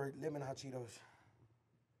Cheetos or lemon hot Cheetos?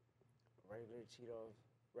 Regular Cheetos,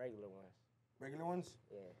 regular ones. Regular ones?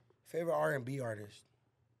 Yeah. Favorite R&B artist?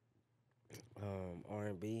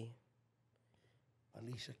 R&B.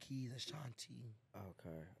 Alicia Keys, Ashanti.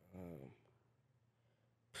 Okay.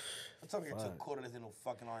 What's up? You're too Fuck. cool to listen to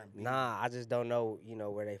fucking R&B. Nah, I just don't know, you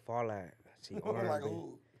know, where they fall at. See, Like R&B.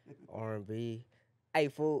 who? R&B. Hey,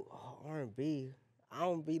 fool, R&B. I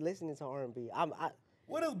don't be listening to R&B.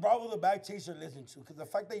 What does Bravo the Bagchaser listen to? Because the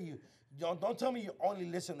fact that you don't tell me you only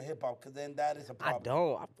listen to hip hop, because then that is a I problem.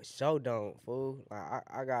 don't. I for sure don't, fool.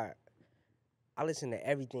 Like, I listen to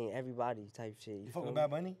everything, everybody type shit. You fuck feel with me? Bad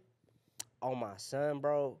Bunny? On my son,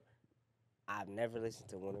 bro, I've never listened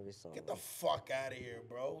to one of his songs. Get the fuck out of here,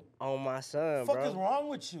 bro. On my son, What the fuck bro. is wrong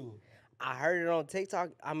with you? I heard it on TikTok.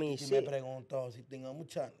 I mean, Si shit. me pregunto si tengo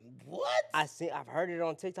mucha... What? I've heard it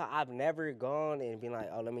on TikTok. I've never gone and been like,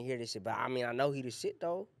 oh, let me hear this shit. But I mean, I know he the shit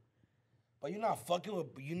though. But you're not fucking with...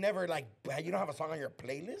 You never, like... You don't have a song on your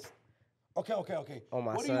playlist? Okay. On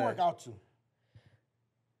my What do you son. work out to?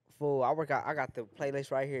 Fool, I got the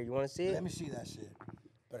playlist right here. You want to see it? Let me see that shit.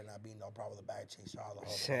 Better not be no problem with the Bagchaser. All the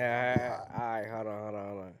whole All right, hold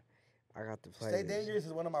on. I got the playlist. Stay Dangerous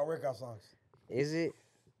is one of my workout songs. Is it?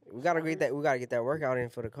 We gotta get that. We gotta get that workout in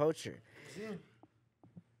for the culture.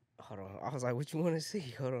 Hold on. I was like, what you want to see?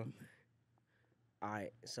 Hold on. All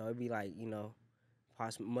right. So it'd be like, you know,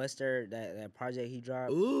 Mustard, that project he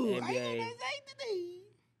dropped. Ooh. NBA.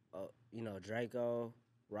 You know, Draco,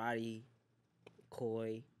 Roddy,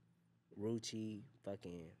 Coy, Rucci,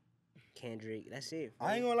 fucking Kendrick. That's it.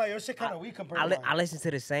 I ain't gonna lie, your shit kind of weak compared I to mine. listen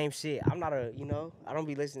to the same shit. I'm not a, you know, I don't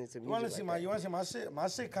be listening to music. You wanna see like that. you wanna see my shit? My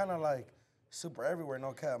shit kind of like super everywhere.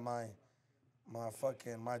 No cap. My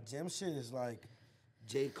gym shit is like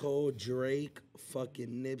J. Cole, Drake, fucking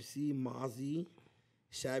Nipsey, Mozzie,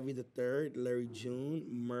 Shabby the Third, Larry June,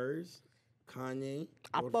 Murs, Kanye.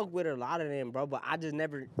 I fuck with a lot of them, bro, but I just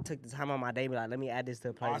never took the time on my day. Be like, let me add this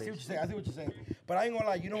to the Oh, I see what playlist. you're saying. I see what you're saying. But I ain't gonna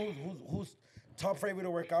lie. You know who's top favorite to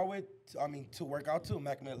work out with? I mean, to work out to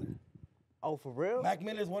Mac Miller. Oh, for real? Mac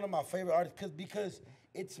Miller is one of my favorite artists because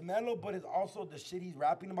it's mellow, but it's also the shit he's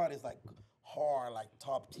rapping about is like hard, like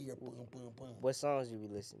top tier. Boom, boom, boom. What songs you be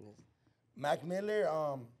listening to? Mac Miller,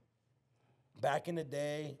 back in the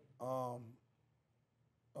day, I'll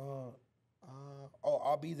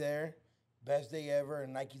Be There, Best Day Ever,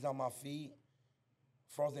 and Nike's on my feet,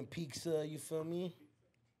 Frozen Pizza, you feel me?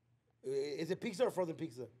 Is it pizza or frozen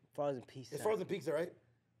pizza? Frozen Pizza. It's frozen pizza, right?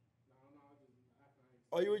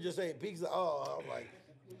 Oh, you were just saying pizza? Oh, I'm like,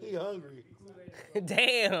 he hungry.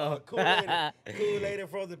 Damn. Kool-Aid and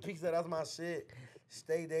frozen pizza, that's my shit.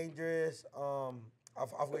 Stay Dangerous.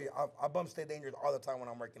 I bump Stay Dangerous all the time when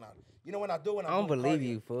I'm working out. You know when I do when I don't doing believe cardio,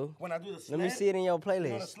 you, fool. When I do the sled. Let me see it in your You know the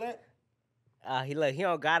playlist. sled? He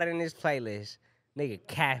don't got it in his playlist. Nigga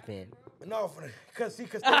capping. No, cause Stay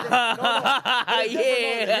Dangerous. No.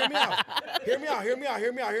 Yeah. Hear me out.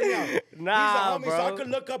 Nah, He's a homie, so I bro. could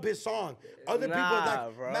look up his song. Other people Nah,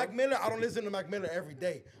 like bro. Mac Miller. I don't listen to Mac Miller every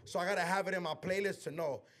day, so I gotta have it in my playlist to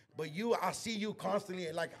know. But you, I see you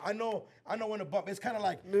constantly. Like I know when to bump. It's kind of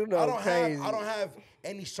like Dude, I crazy. don't have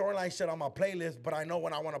any shoreline shit on my playlist, but I know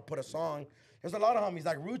when I want to put a song. There's a lot of homies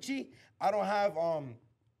like Rucci. I don't have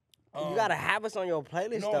you gotta have us on your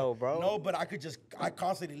playlist though, bro. No, but I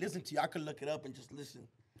constantly listen to you. I could look it up and just listen.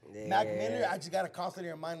 Yeah. Mac Miller, I just gotta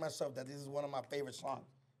constantly remind myself that this is one of my favorite songs.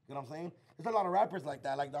 You know what I'm saying? There's a lot of rappers like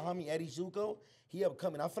that, like the homie Eddie Zuko. He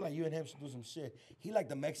upcoming. I feel like you and him should do some shit. He like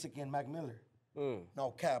the Mexican Mac Miller.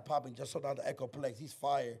 No cap popping, just sold out the Echoplex. He's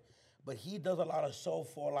fire. But he does a lot of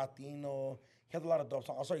soulful Latino. He has a lot of dope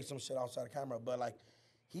songs. I'll show you some shit outside the camera. But like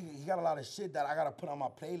he got a lot of shit that I gotta put on my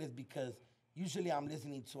playlist because usually I'm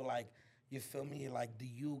listening to like, you feel me, like the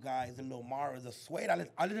You Guys, the Lil Mara, the Suede.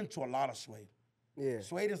 I listen to a lot of Suede. Yeah.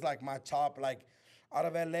 Suede is like my top, like out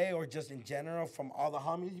of LA or just in general from all the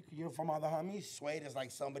homies, you know, from all the homies. Suede is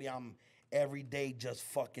like somebody I'm every day just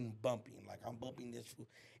fucking bumping. Like I'm bumping this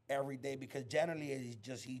every day because generally he's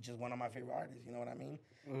just one of my favorite artists. You know what I mean?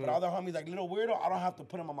 But other homies like Little Weirdo, I don't have to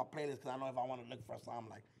put him on my playlist because I know if I want to look for a song,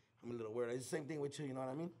 like I'm a Little Weirdo. It's the same thing with you. You know what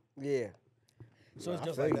I mean? Yeah. So it's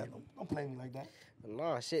just like that. Don't play me like that.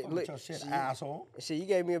 No, shit. Look, your shit, asshole. Shit, you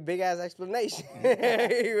gave me a big-ass explanation. You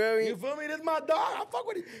feel me? You feel me? This is my dog. I fuck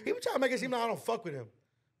with him. He was trying to make it seem like I don't fuck with him.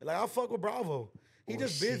 Like, I fuck with Bravo. He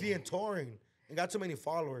just busy and touring and got too many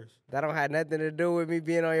followers. That don't have nothing to do with me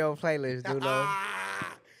being on your playlist, dude.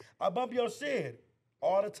 I bump your shit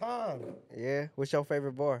all the time. Yeah? What's your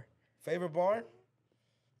favorite bar? Favorite bar?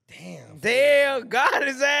 Damn. Damn, got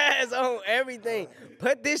his ass on everything.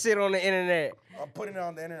 Put this shit on the internet. I'm putting it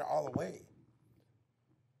on the internet all the way.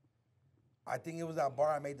 I think it was that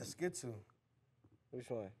bar I made the skit to. Which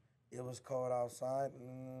one? It was called Outside.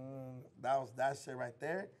 That was that shit right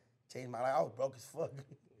there. Changed my life. I was broke as fuck.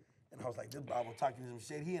 And I was like, this Bravo talking some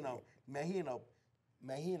shit. He in a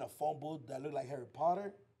phone booth that looked like Harry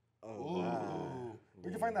Potter. Oh, wow.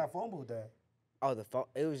 Where'd you find that phone booth at? Oh, the phone.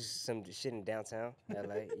 It was some shit in downtown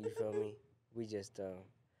LA. You feel me? We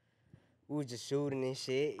was just shooting and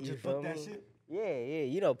shit. You Just feel booked me? that shit? Yeah.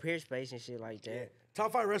 You know, Pier Space and shit like that. Yeah.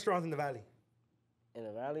 Top 5 restaurants in the Valley. In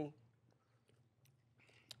the Valley.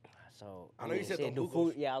 So I know you said shit, Don do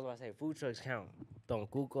food. Yeah, I was about to say food trucks count. Don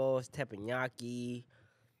Cuco's, teppanyaki.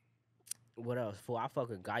 What else? Fool, I fuck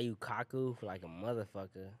with Gayu Kaku for like a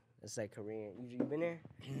motherfucker. It's like Korean. You been there?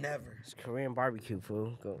 Never. It's Korean barbecue,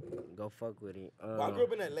 fool. Go fuck with it. Well, I grew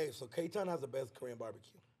up in LA, so K-Town has the best Korean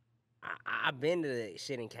barbecue. I've been to the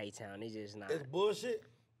shit in K-Town. It's just not. It's bullshit?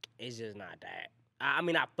 It's just not that. I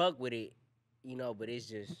mean, I fuck with it, you know, but it's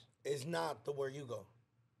just. It's not the where you go.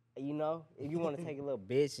 You know, if you want to take a little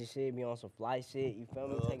bitch and shit, be on some fly shit, you feel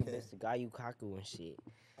me? Take a bitch to Gayu Kaku and shit.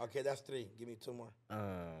 Okay, that's 3. Give me 2 more.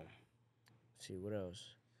 See, what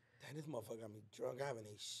else? Damn, this motherfucker got me drunk. I haven't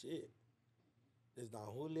ate shit. This Don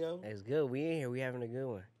Julio. It's good. We in here. We having a good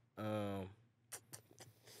one.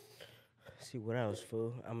 See, what else,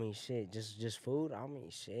 fool? I mean, shit. Just food? I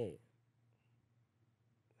mean, shit.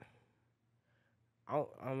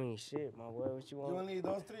 I mean, shit, my boy. What you want? You want to leave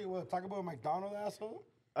those 3? What, talk about McDonald's, asshole?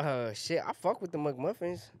 Shit, I fuck with the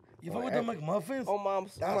McMuffins. You fuck with the McMuffins? Oh, my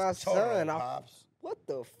That's son. Pops. What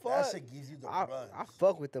the fuck? That shit gives you the runs. I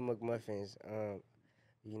fuck with the McMuffins.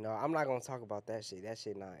 You know, I'm not gonna talk about that shit. That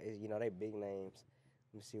shit not. You know, they big names.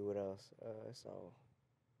 Let me see what else. So.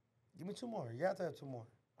 Give me 2 more. You have to have 2 more.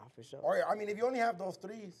 For sure. Or, I mean, if you only have those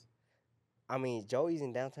 3s. I mean, Joey's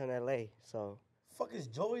in downtown LA, so. Fuck is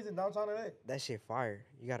Joey's in downtown LA? That shit fire.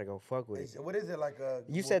 You gotta go fuck with it. What is it like?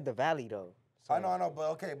 You said the Valley though. So. I know,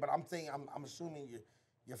 but okay, but I'm saying I'm assuming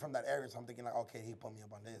you're from that area, so I'm thinking like, okay, he put me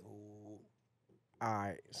up on this. Ooh. All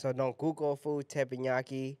right, so Don Cuco food,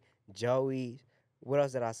 teppanyaki, Joey's. What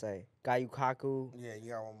else did I say? Gayu Kaku. Yeah,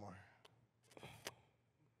 you got 1 more.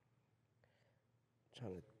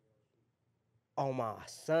 Oh my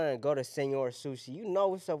son, go to Senor Sushi. You know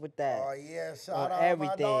what's up with that. Oh yeah, shout out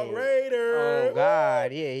everything. my dog Raider. Oh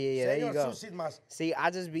God, yeah. There you go. Sushi's my. See, I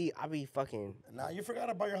be fucking. Nah, you forgot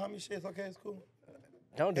about your homie shit. It's okay, it's cool.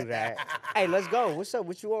 Don't do that. Hey, let's go. What's up?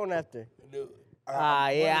 What you on after? Dude.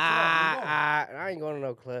 I ain't going to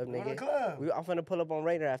no club, nigga. Go to the club. I'm finna pull up on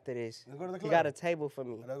Raider after this. Let's go to the club. He got a table for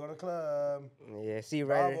me. Let's go to the club. Yeah, see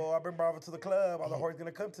Raider. Bravo, I bring Bravo to the club. All the whores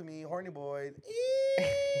gonna come to me, horny boys.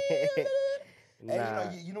 Nah.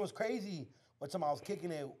 Hey, you know what's crazy? One time I was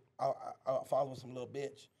kicking it, I was with some little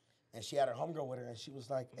bitch, and she had her homegirl with her, and she was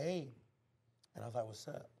like, "Hey," and I was like, "What's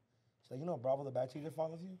up?" She's like, "You know, Bravo the Bagchaser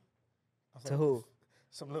follows you." I was To like, who?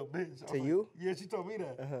 Some little bitch. To you? Yeah, she told me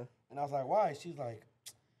that. Uh-huh. And I was like, "Why?" She's like,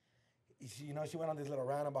 she went on this little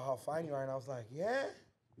rant about how fine you are, and I was like, "Yeah,"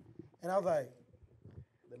 and I was like,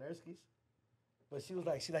 "The Nurskies," but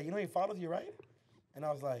she's like, "You know he follows you, right?" And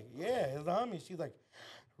I was like, "Yeah, it's the homie." She's like,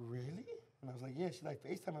 really? And I was like, yeah. She's like,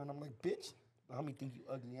 FaceTime me. And I'm like, bitch, the homie think you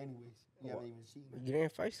ugly anyways. You haven't even seen me. You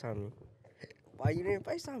didn't FaceTime me. Why you didn't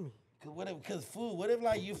FaceTime me? Cause fool, what if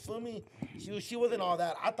like you feel me? She wasn't all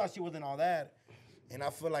that. I thought she wasn't all that. And I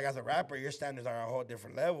feel like as a rapper, your standards are a whole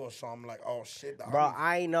different level. So I'm like, oh shit. Bro,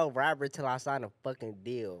 I ain't no rapper till I signed a fucking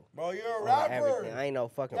deal. Bro, you're a rapper. Everything. I ain't no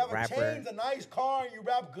fucking rapper. You have a chains, a nice car, and you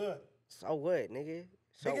rap good. So what, nigga?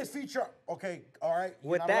 So biggest feature, okay, all right.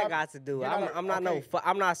 What that got to do? I'm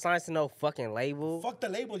not signed to no fucking label. Fuck the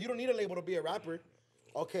label. You don't need a label to be a rapper.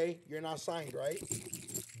 Okay, you're not signed, right?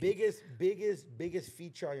 Biggest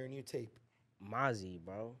feature on your new tape. Mozzie,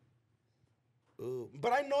 bro. Ooh,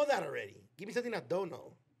 but I know that already. Give me something I don't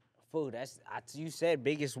know. Fool, you said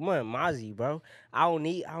biggest one, Mozzie, bro. I don't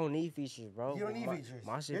need features, bro. You don't need features.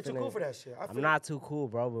 My shit You're too cool for that shit. I'm not too cool,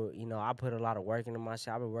 bro, but you know, I put a lot of work into my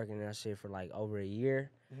shit. I've been working on that shit for like over a year.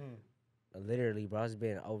 Literally, bro, it's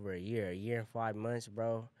been over a year and 5 months,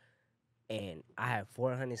 bro. And I have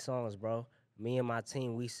 400 songs, bro. Me and my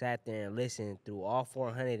team, we sat there and listened through all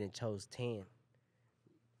 400 and chose 10.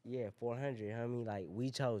 Yeah, 400, homie. Like, we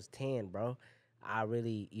chose 10, bro. I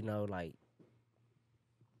really, you know, like,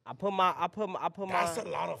 I put my That's a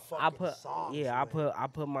lot of fucking songs. Yeah, man. I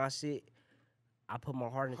put my shit, I put my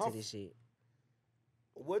heart into this shit.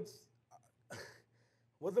 What's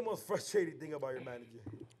the most frustrating thing about your manager?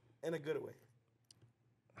 In a good way.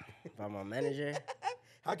 About my manager?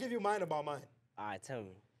 I'll give you mine about mine. All right, tell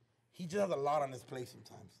me. He just has a lot on his plate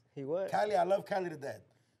sometimes. He what? Cali, I love Cali to death.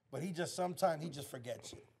 But sometimes he just forgets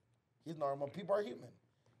shit. He's normal. People are human.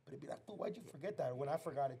 But it'd be like, fool, why'd you forget that? When I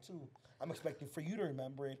forgot it too, I'm expecting for you to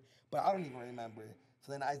remember it, but I don't even remember it.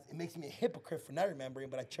 So then it makes me a hypocrite for not remembering,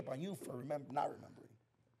 but I trip on you for not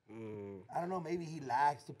remembering. I don't know, maybe he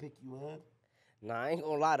lags to pick you up. Nah, I ain't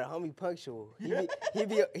gonna lie, the homie punctual.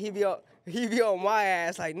 He be on my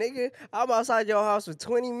ass like, nigga, I'm outside your house for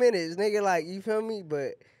 20 minutes, nigga, like, you feel me?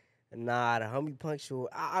 But nah, the homie punctual.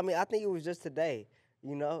 I mean, I think it was just today.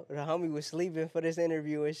 You know, the homie was sleeping for this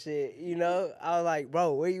interview and shit. You know, I was like,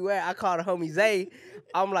 bro, where you at? I called the homie Zay.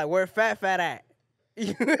 I'm like, where Fat at?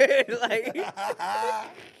 Like,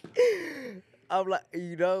 I'm like,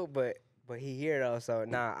 you know, but he here though. So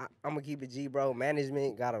nah, I'm gonna keep it G, bro.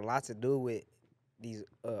 Management got a lot to do with these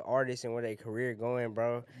artists and where their career going,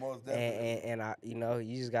 bro. Most definitely. And I, you know,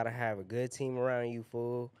 you just gotta have a good team around you,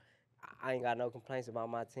 fool. I ain't got no complaints about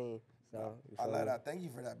my team. So I love that. Thank you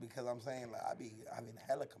for that because I'm saying like I be having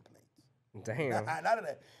hella complaints. Damn. Not of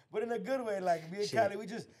that, but in a good way. Like me and Cali, me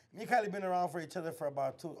and Cali been around for each other for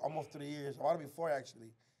about almost 3 years. About it before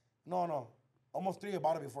actually. No, almost 3.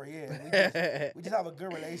 About it before. Yeah. We just have a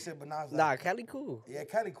good relationship, but now it's like, Cali cool. Yeah,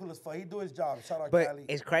 Cali cool as fuck. He do his job. Shout out but Cali.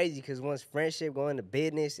 It's crazy because once friendship go into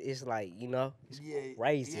business, it's like, you know, it's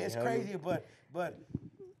crazy. Yeah, it's crazy, but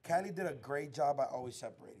Cali did a great job at always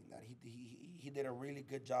separating that. He did a really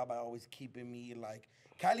good job at always keeping me like.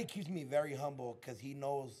 Cali keeps me very humble because he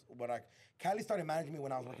knows Cali started managing me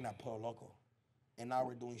when I was working at Pollo Loco. And now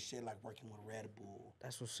we're doing shit like working with Red Bull.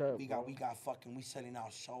 That's what's up. We selling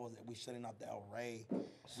out shows, we selling out the El Rey.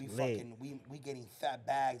 We getting fat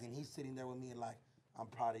bags and he's sitting there with me like, I'm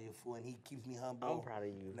proud of you, fool, and he keeps me humble. I'm proud of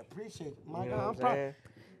you. And appreciate it. My you God, know I'm proud.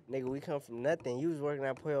 Nigga, we come from nothing. You was working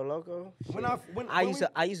at Pollo Loco.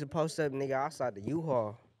 I used to post up, nigga, outside the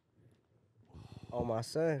U-Haul. On my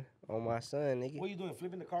son, nigga. What you doing,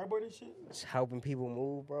 flipping the cardboard and shit? Just helping people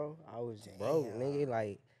move, bro. I was broke, nigga.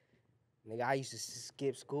 Like, nigga, I used to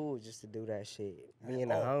skip school just to do that shit. Me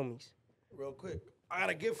and the homies. Real quick, I got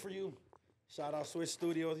a gift for you. Shout out Swish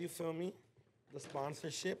Studios, you feel me? The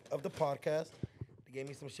sponsorship of the podcast. They gave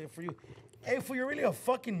me some shit for you. Hey, fool, you're really a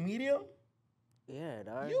fucking medium? Yeah,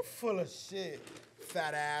 dog. You full of shit,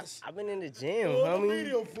 fat ass. I've been in the gym, homie. I'm a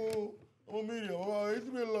medium, fool. I'm a medium. Oh, it's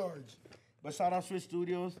a bit large. But shout out Swish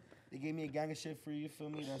Studios. They gave me a gang of shit for you, feel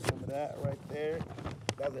me? That's some of that right there.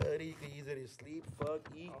 That's a hoodie. You can use it to sleep, fuck,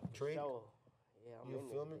 eat, drink. Yeah, you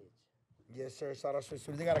feel me? Yes, sir. Shout out Swish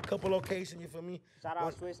Studios. They got a couple locations, you feel me? Shout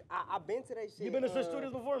out Swish. I've been to that shit. You been to Swish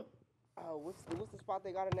Studios before? What's the spot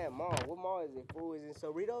they got in that mall? What mall is it? Fool, is it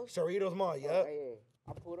Cerritos? Cerritos Mall, yup. Yeah.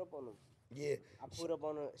 I pulled up on them. Yeah. I put up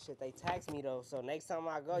on the shit. They taxed me though, so next time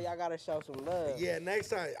I go, y'all gotta show some love. Yeah, next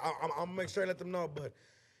time I'm gonna make sure I let them know. But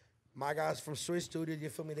my guys from Swish Studios, you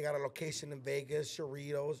feel me? They got a location in Vegas,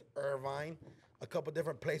 Cerritos, Irvine, a couple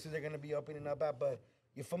different places they're gonna be opening up at. But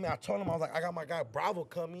you feel me? I told them I was like, I got my guy Bravo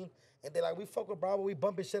coming, and they like, we fuck with Bravo, we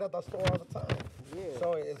bumping shit out that store all the time. Yeah.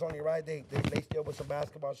 So it's only right they laced you up with some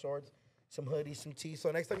basketball shorts, some hoodies, some tees. So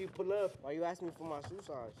next time you pull up, why you asking me for my shoe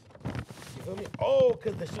size? You feel me? Oh,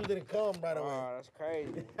 because the shoe didn't come right away. Oh, that's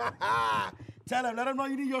crazy. Tell him, let him know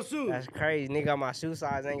you need your shoes. That's crazy. Nigga, my shoe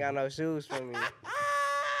size ain't got no shoes for me.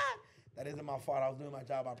 That isn't my fault. I was doing my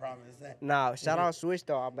job. I promise. Nah, shout out Swish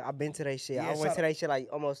though. I've been to that shit. Yeah, I went to that shit like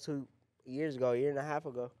almost 2 years ago, a year and a half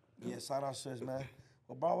ago. Yeah, shout out Swish, man.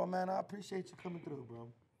 Well, Bravo, man, I appreciate you coming through, bro.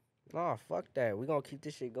 Nah, fuck that. We gonna keep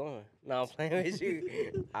this shit going. Nah, I'm playing with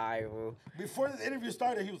you. All right, bro. Before this interview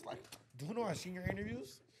started, he was like, "Do you know I've seen your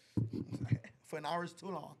interviews? For an hour is too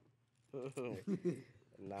long."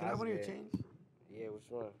 Nah, Can I have one of your good. chains? Yeah, which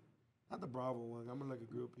one? Not the Bravo one. I'm gonna like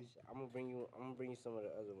a groupie. I'm gonna bring you some of the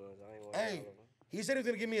other ones. I ain't want Hey, all of them. he said he was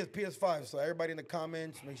gonna give me his PS5. So everybody in the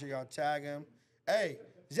comments, make sure y'all tag him. Hey,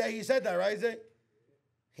 Zay, he said that, right, Zay?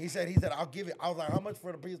 He said, I'll give it. I was like, how much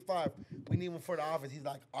for the PS5? We need one for the office. He's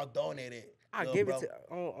like, I'll donate it. I'll give it to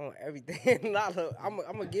on everything. Nah, look, I'm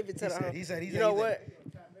gonna give it to the. He said, you know what?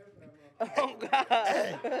 Oh God!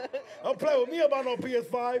 Hey, don't play with me about no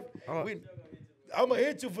PS5. I'm gonna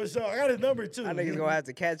hit you for sure. I got his number too. I niggas gonna have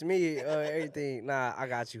to catch me. Everything. Nah, I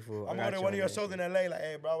got you, fool. I'm on one of your shows in LA. Like,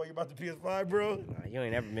 hey, bro, you about the PS5, bro? Nah, you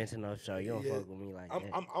ain't never been to no show. You don't fuck with me like that.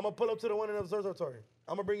 I'm gonna pull up to the one in the observatory.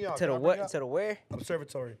 I'm gonna bring you out. To the what? To the where?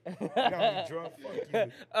 Observatory. You got me drunk.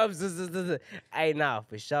 Fuck you. Hey, nah,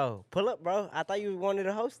 for sure. Pull up, bro. I thought you wanted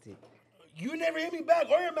to host it. You never hit me back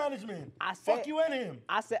or your management. I said, fuck you and him.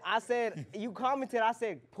 I said, you commented. I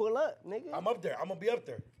said, pull up, nigga. I'm up there. I'm gonna be up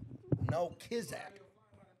there. No Kizak.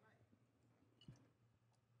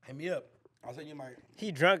 Hit me up. I'll send you my.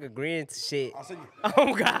 He drunk agreeing to shit. I'll send you.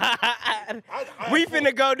 Oh God. We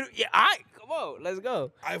finna go do. Yeah, all right, come on, let's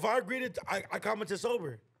go. If I agreed to, I commented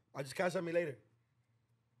sober. I'll just cash at me later.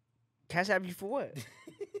 Cash out you for what?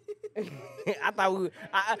 I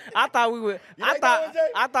thought we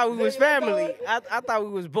was family. I thought we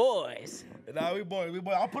was boys. Nah, we boys.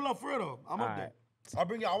 I'll pull up for real though. I'm up there. I'll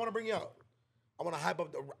bring you. I want to bring you out. I want to hype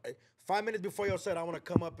up the 5 minutes before your set. I want to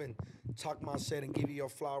come up and talk my set and give you your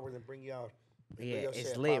flowers and bring you out. Yeah,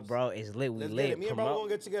 it's lit, bro. It's lit. We Let's lit. Get it. Me and Bravo gonna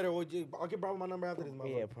get together. I'll get Bravo my number after this.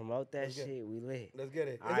 Yeah, promote that shit. We lit. Let's get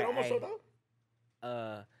it. All Is it almost sold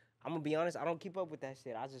out? I'm gonna be honest. I don't keep up with that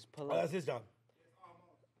shit. I just pull up. Oh, that's his job.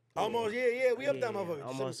 Almost, yeah. We up that motherfucker.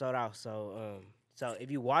 Almost sold out. So if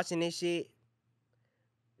you watching this shit,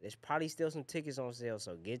 there's probably still some tickets on sale.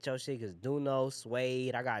 So get your shit, cause Doknow,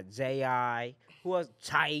 Suede, I got J.I. Who else?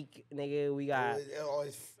 Chike, nigga. We got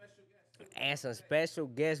and some special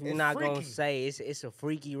guests. We're not gonna say it's a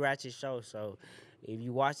freaky ratchet show. So if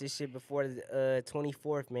you watch this shit before the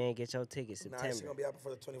 24th, man, get your tickets. September. Nah, it's gonna be out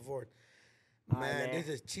before the 24th. Man, this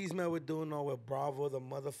is Chisme with Doknow with Bravo, the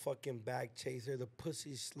motherfucking Bagchaser, the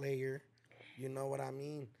pussy slayer. You know what I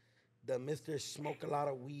mean? The Mr. Smoke a lot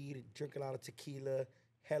of weed, drink a lot of tequila,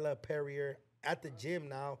 hella Perrier. At the gym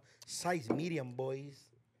now, size medium, boys.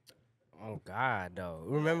 Oh, God, though.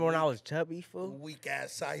 Remember when I was chubby, fool? Weak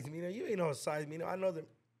ass size medium. You ain't no size medium. I know them.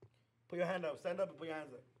 Put your hand up. Stand up and put your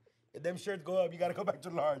hands up. If them shirts go up, you gotta go back to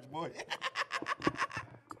large, boy.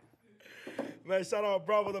 Man, shout out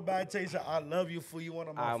Bravo the Bagchaser. I love you, fool. You one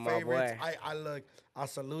of my favorites. I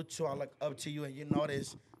salute you. I look up to you, and you know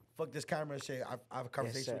this. Fuck this camera shit. I have a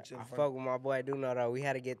conversation with you. I fuck with my boy Doknow though. We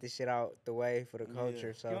had to get this shit out the way for the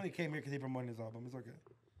culture. So he only came here because he promoted his album. It's okay.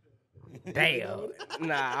 Damn.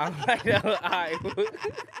 Nah, I'm like, no, all right.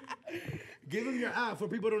 Give him your app for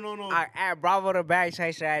people who don't know. All right, at Bravo the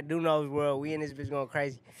Bagchaser at DoKnowsWorld. We in this bitch going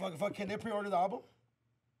crazy. Fuck, can they pre-order the album?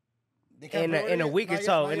 In a week or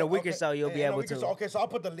so. In a week or so, you'll be able to. Okay, so I'll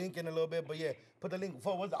put the link in a little bit. But yeah, put the link.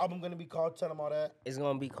 What's the album going to be called? Tell them all that. It's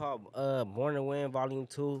going to be called Born to Win Volume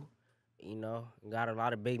 2. You know, got a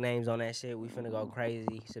lot of big names on that shit. We finna go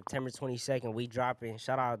crazy. September 22nd, we dropping.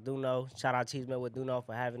 Shout out Doknow. Shout out Chisme with Doknow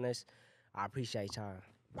for having us. I appreciate y'all.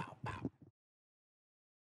 Bow, bow.